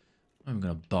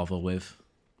gonna bother with.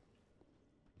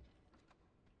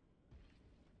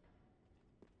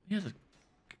 He has a...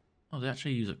 Oh, they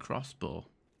actually use a crossbow.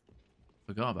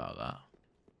 Forgot about that.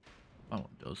 That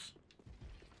one does.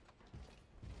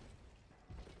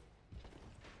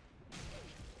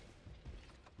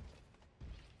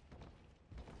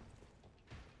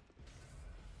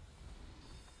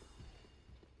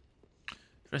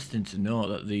 Interesting to note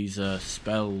that these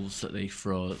spells that they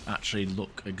throw actually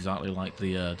look exactly like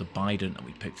the Bident that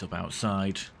we picked up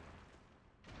outside.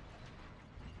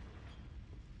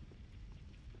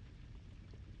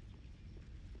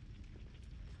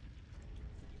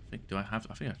 think, do I have?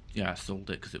 I think yeah, I sold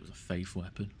it because it was a faith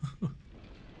weapon.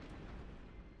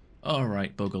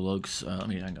 Alright, bugger lugs. Let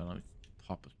me hang on. Let me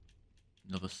pop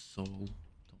another soul.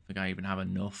 Don't think I even have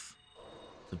enough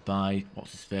to buy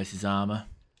what's his face's armor.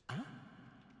 Huh?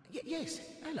 Yes,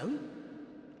 hello.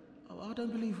 Oh, I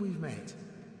don't believe we've met.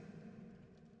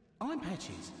 I'm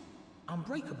Patches.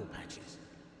 Unbreakable Patches.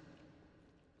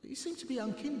 You seem to be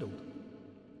unkindled.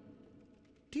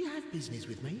 Do you have business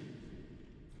with me?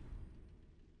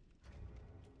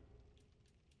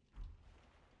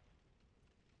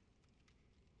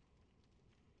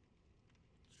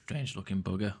 Strange looking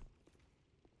bugger.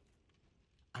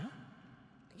 Huh?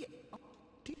 Yeah.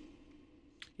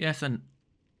 Yes, and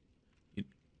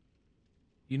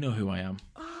you know who I am.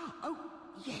 Oh,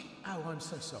 yeah. Oh, I'm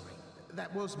so sorry.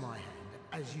 That was my hand,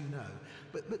 as you know.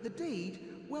 But the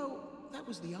deed, well, that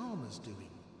was the armor's doing.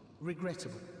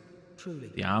 Regrettable,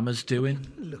 truly. The armor's doing.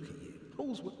 Look at you.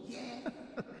 Paul's yeah.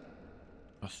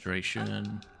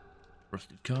 Frustration.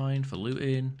 Rusted coin for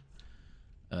looting.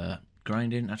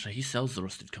 Grinding. Actually, he sells the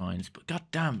rusted coins, but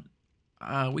goddamn,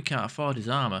 we can't afford his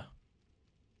armor.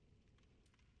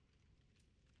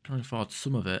 Can only afford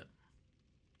some of it.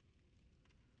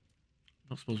 I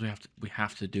don't suppose we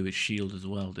have to do his shield as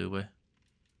well, do we?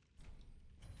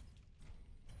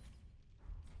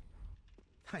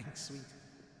 Thanks, sweet.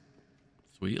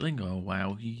 Sweetling? Oh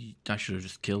wow, I should have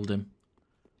just killed him.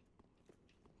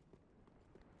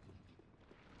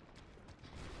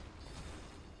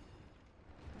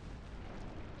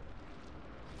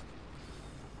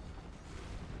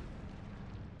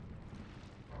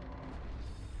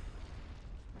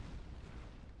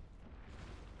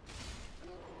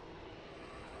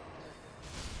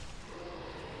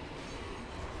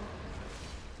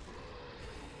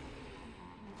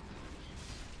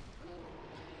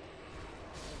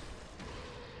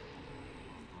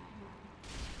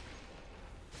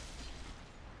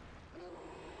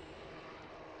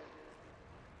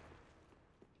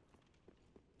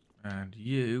 And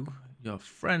you're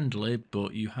friendly,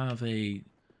 but you have a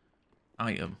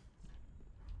item.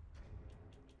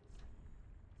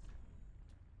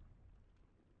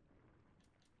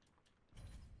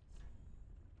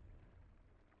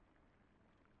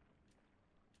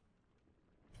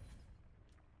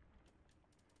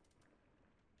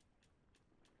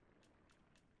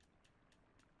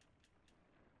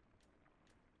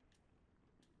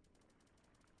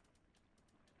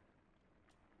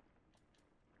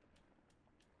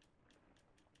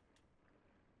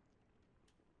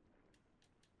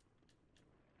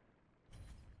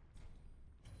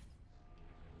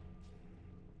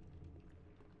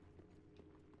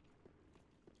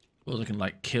 Well, they can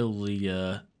like kill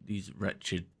the these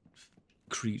wretched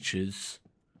creatures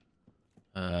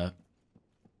before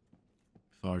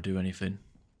I do anything.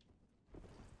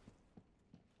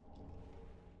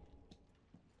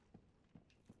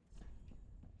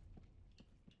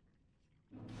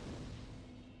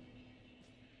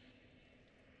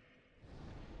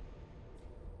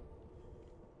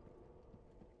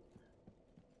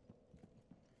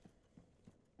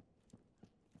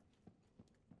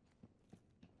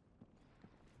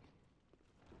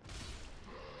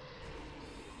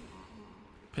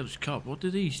 Pillage Cop, what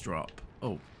do these drop?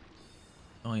 Oh.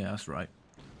 Oh yeah, that's right.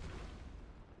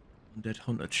 Undead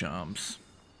Hunter Charms.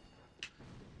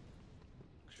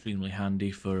 Extremely handy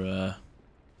for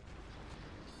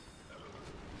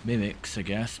mimics, I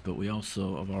guess, but we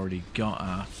also have already got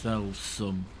ourselves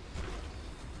some.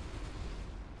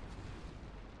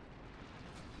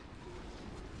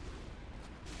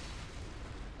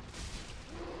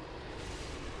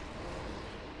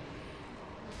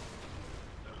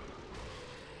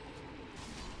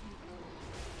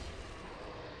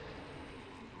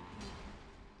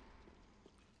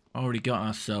 Already got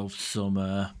ourselves some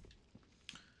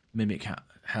mimic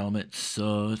helmets,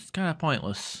 so it's kind of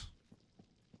pointless.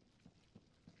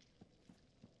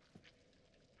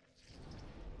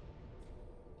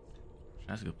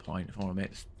 That's a good point. If I want to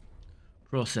make this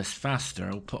process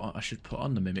faster, I should put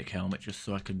on the mimic helmet just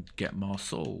so I can get more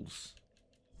souls.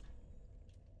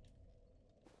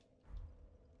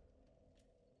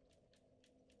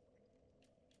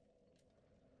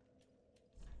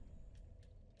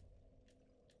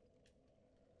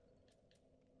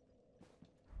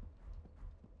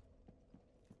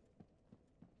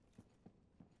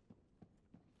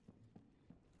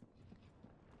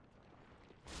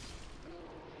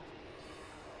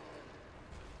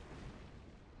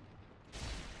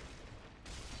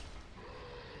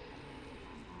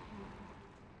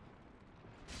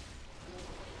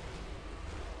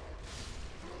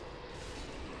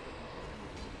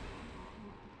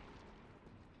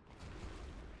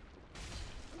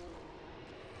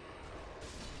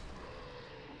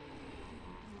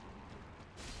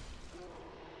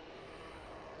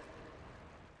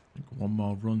 One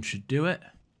more run should do it.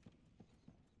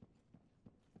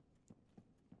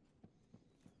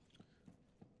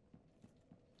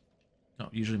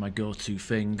 Not usually my go-to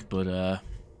thing, but do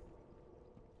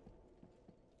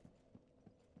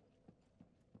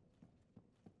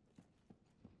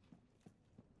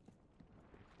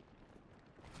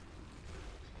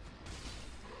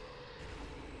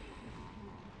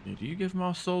you give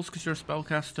more souls because you're a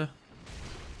spellcaster?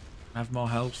 Have more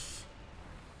health?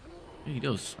 Yeah, he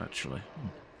does, actually.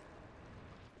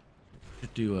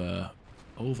 Should do a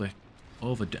overkill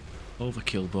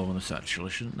bonus, actually,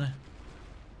 shouldn't they? I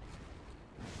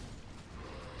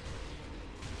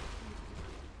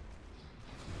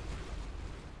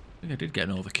think I did get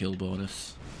an overkill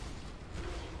bonus.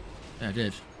 Yeah, I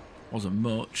did. Wasn't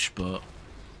much, but...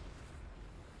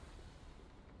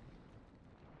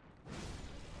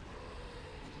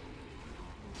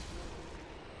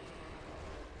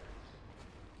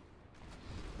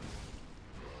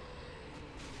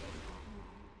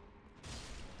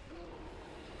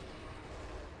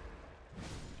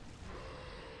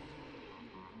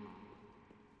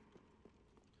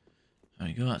 There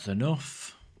you go, that's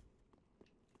enough.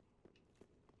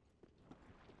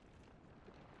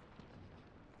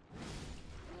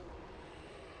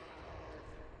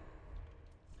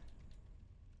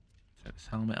 Take this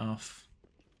helmet off.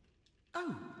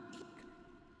 Oh,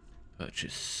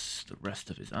 Purchase the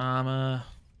rest of his armor.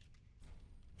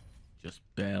 Just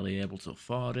barely able to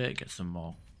afford it. Get some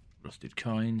more rusted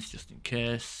coins just in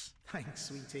case. thanks,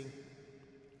 sweeting.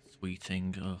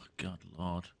 Sweeting, oh god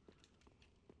lord.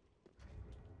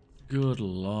 Good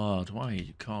lord, why are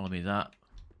you calling me that?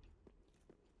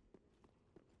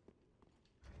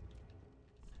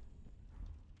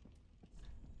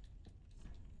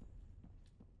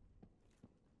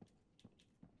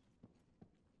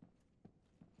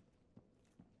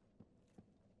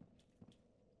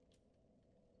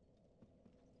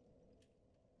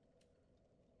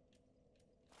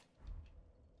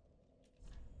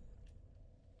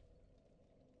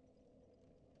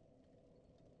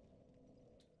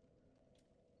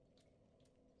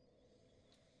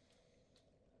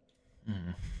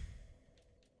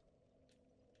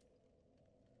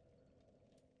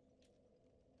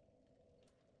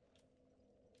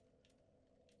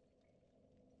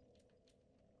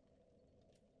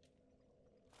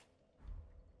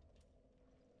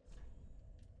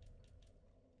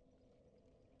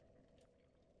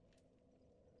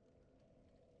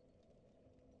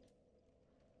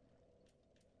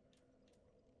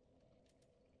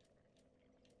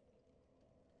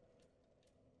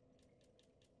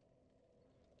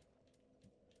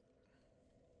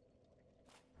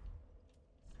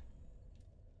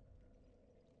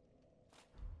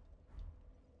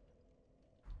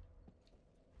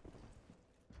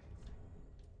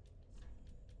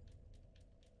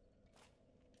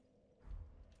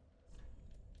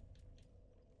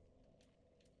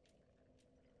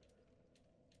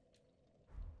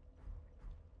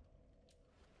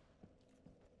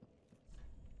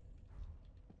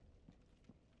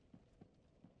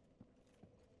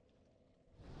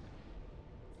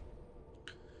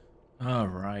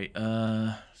 Alright,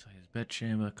 so his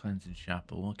bedchamber, cleansing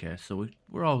chapel. Okay, so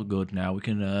we're all good now. We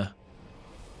can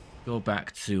go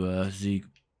back to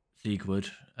Siegward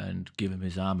and give him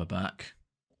his armor back.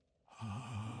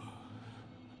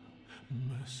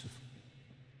 Merciful.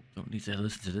 Don't need to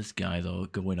listen to this guy though,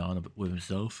 going on with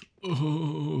himself.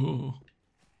 Oh,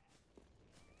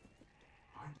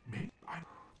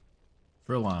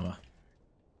 Thrill armor.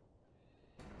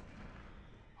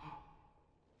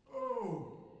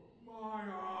 Oh, my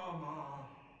armor.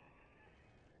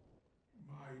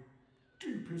 My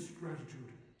deepest gratitude.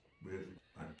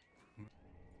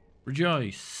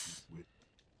 Rejoice.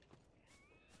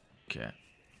 Okay,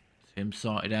 it's him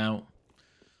sorted out.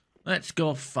 Let's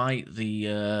go fight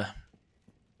the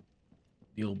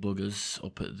old buggers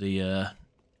up at the yeah.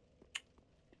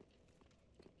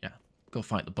 Go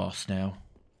fight the boss now.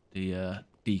 The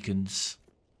deacons.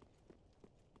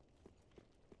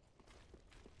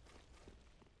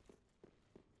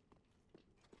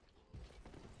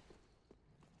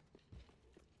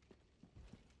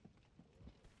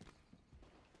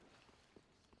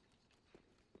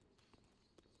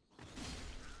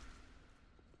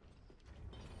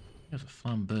 There's a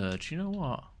flambird. You know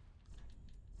what?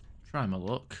 Try my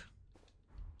luck.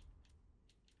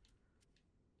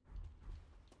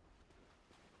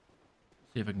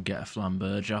 See if I can get a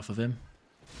flambird off of him.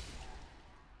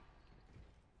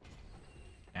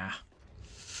 Yeah.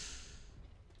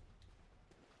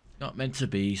 Not meant to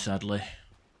be, sadly.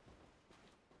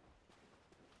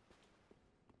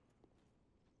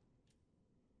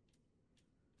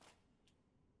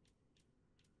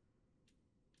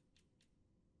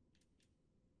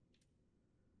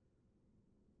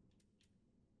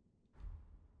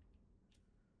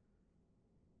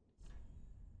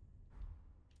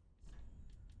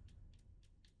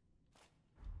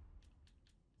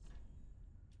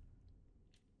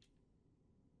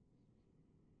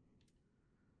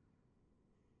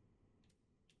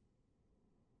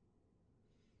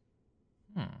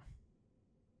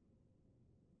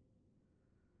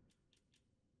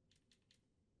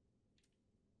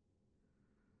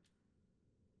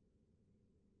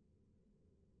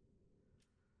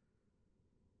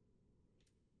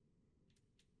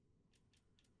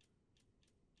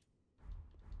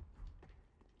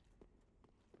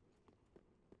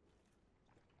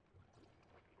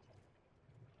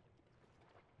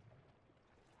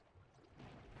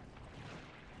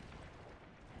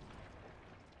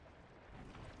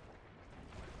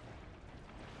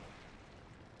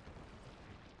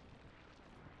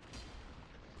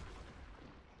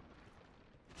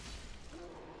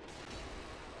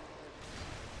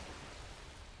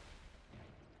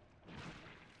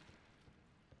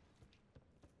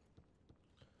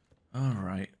 All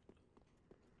right.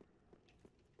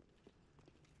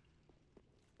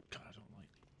 God,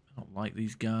 I don't like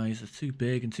these guys. They're too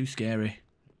big and too scary.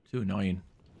 Too annoying.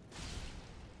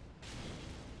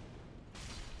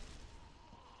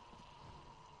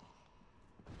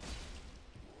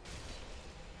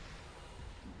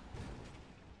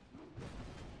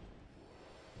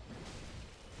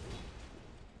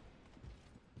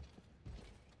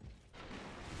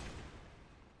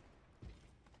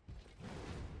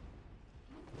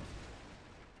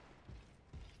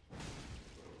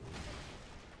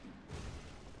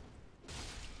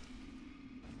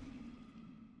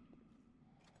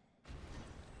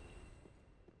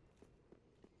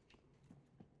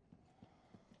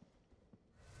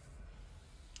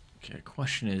 Okay,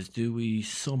 question is, do we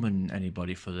summon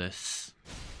anybody for this?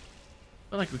 I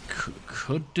feel like we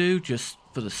could do, just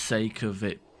for the sake of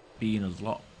it being a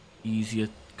lot easier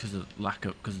because of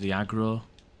the aggro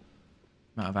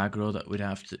amount of aggro that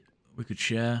we could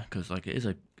share, because like it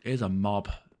is a mob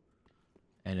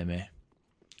enemy.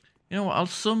 You know what? I'll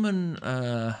summon.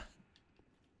 I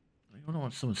don't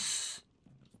want to summon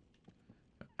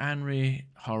Henry,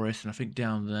 Horace, and I think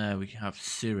down there we can have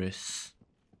Cirrus.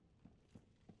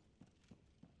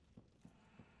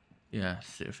 Yeah,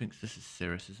 I think this is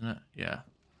Cirrus, isn't it? Yeah.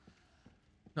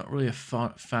 Not really a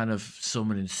fan of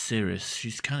summoning Cirrus.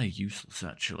 She's kind of useless,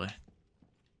 actually.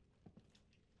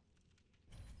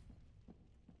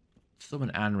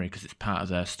 Summon Henry because it's part of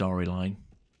their storyline.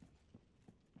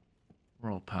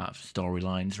 We're all part of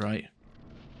storylines, right?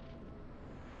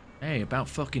 Hey, about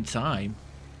fucking time.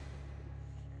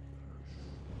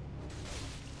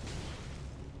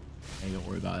 Hey, don't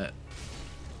worry about it.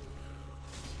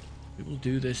 We will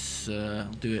do this. I'll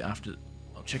do it after.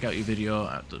 I'll check out your video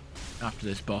after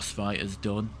this boss fight is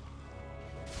done.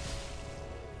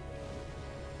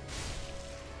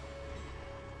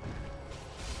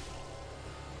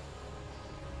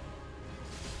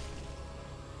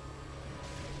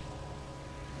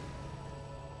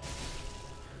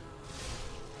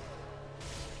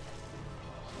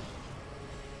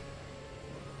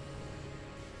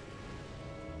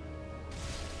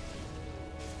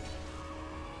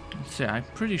 See, I'm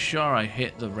pretty sure I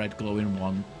hit the red glowing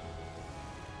one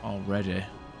already.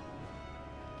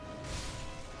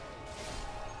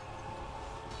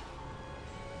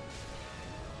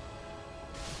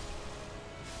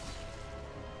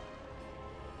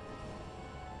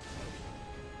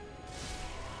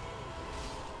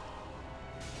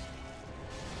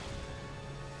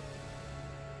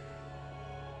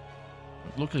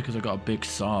 Luckily, because I got a big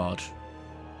sword.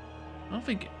 I don't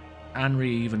think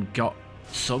Henry even got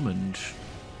summoned.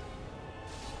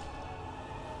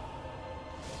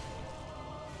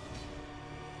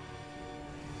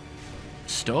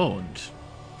 Stoned?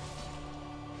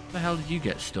 What the hell did you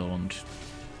get stoned?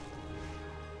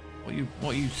 What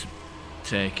are you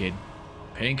taking?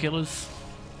 Painkillers?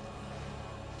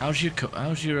 How's your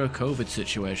COVID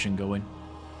situation going?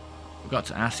 I forgot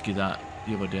to ask you that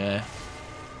the other day.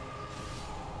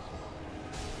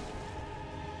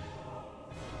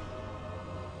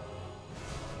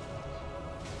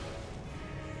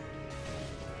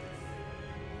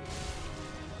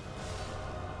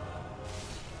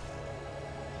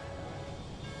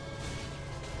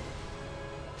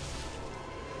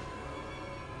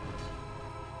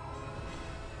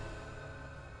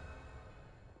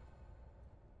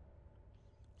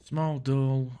 Small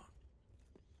Dull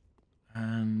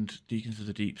and Deacons of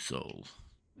the Deep Soul.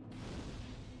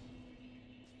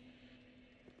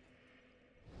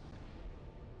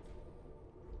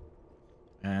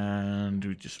 And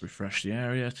we just refresh the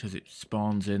area because it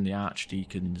spawns in the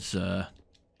Archdeacon's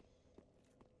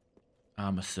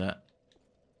armor set.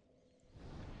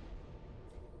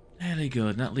 Really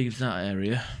good, and that leaves that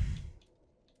area.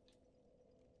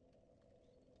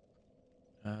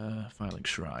 Filing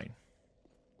Shrine.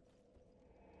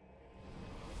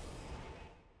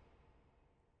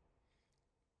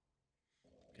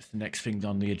 Guess the next thing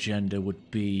on the agenda would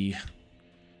be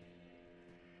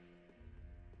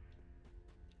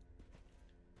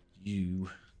you.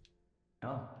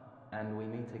 Oh, and we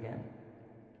meet again.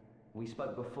 We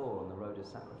spoke before on the Road of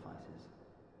Sacrifices.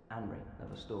 Henry, the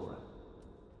Restorer.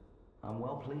 I'm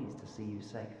well pleased to see you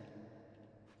safe.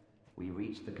 We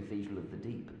reached the Cathedral of the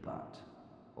Deep, but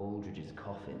Aldrich's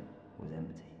coffin was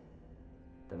empty.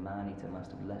 The man-eater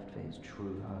must have left for his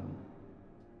true home.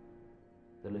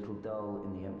 The little doll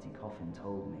in the empty coffin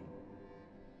told me.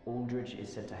 Aldrich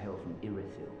is said to hail from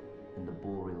Irithyll in the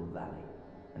Boreal Valley,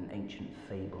 an ancient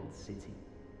fabled city.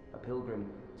 A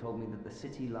pilgrim told me that the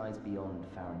city lies beyond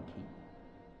Farron Keep,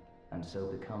 and so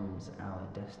becomes our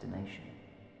destination.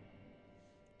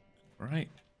 Right.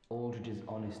 Aldrich's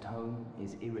honest home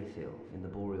is Irithil in the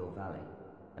Boreal Valley,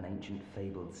 an ancient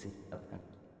fabled city of...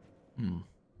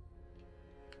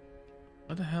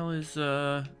 Where the hell is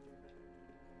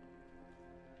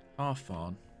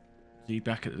Harfon? Is he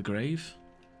back at the grave?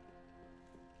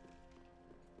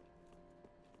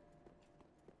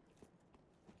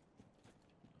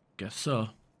 Guess so.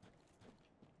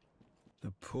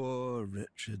 The poor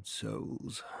wretched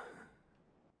souls,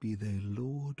 be they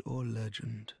lord or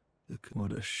legend,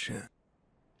 what a shame.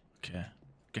 Okay.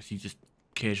 Guess he just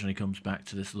occasionally comes back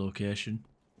to this location.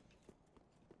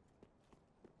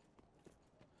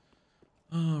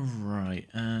 Alright,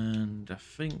 and I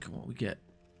think what we get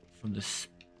from this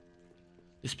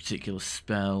particular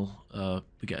spell,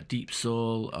 we get a deep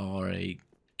soul or a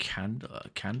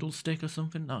candlestick or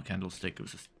something? Not a candlestick, it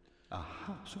was a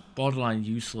borderline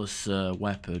useless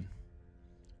weapon.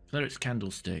 There it's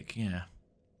candlestick, yeah.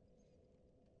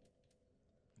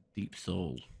 Deep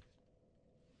soul.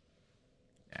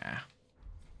 Yeah.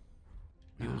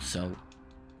 We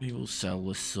will sell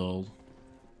this soul.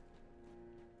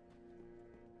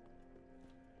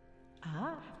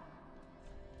 Ah.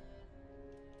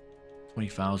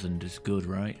 20,000 is good,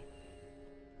 right?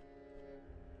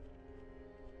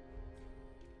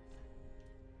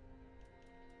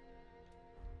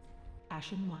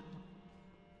 Ashen one.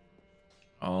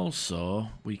 Also,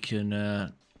 we can,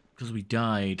 because we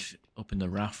died up in the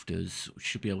rafters, we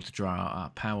should be able to draw out our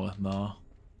power more.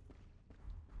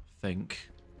 I think.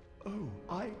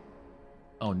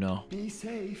 Oh no. Be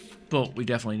safe. But we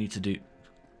definitely need to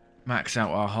max out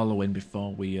our hollowing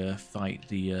before we fight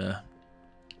the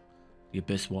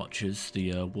Abyss Watchers,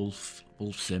 the wolf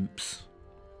simps.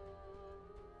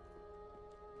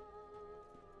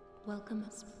 Welcome.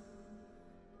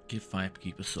 Give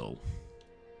Firekeeper soul.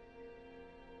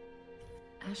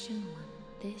 Ashen one,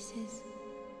 this is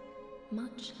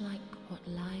much like what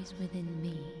lies within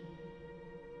me.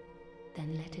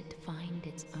 Then let it find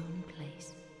its own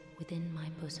place within my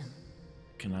bosom.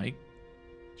 Can I?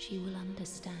 She will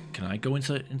understand. Can I go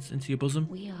into your bosom?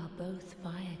 We are both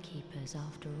firekeepers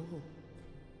after all.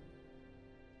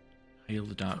 Hail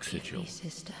the dark Forgive sigil. me,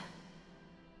 sister.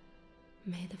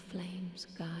 May the flames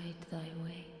guide thy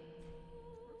way.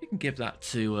 You can give that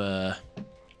to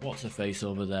what's her face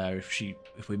over there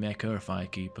if we make her a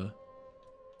firekeeper.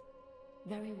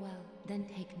 Very well, then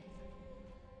take me.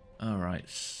 All right.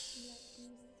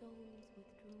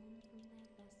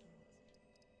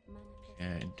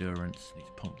 Yeah, endurance. Need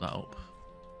to pump that up.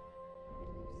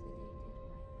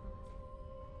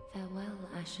 Farewell,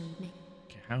 Ashen me.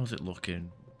 Okay, how's it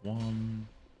looking? 1,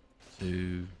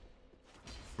 2,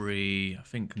 3. I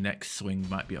think next swing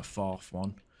might be a 4th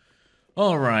one.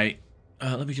 All right.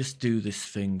 Let me just do this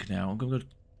thing now. I'm going to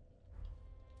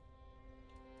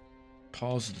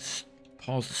pause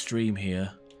the stream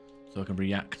here so I can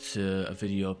react to a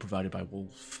video provided by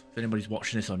Wolf. If anybody's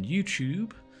watching this on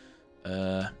YouTube,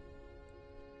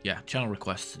 yeah, channel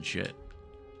requests and shit.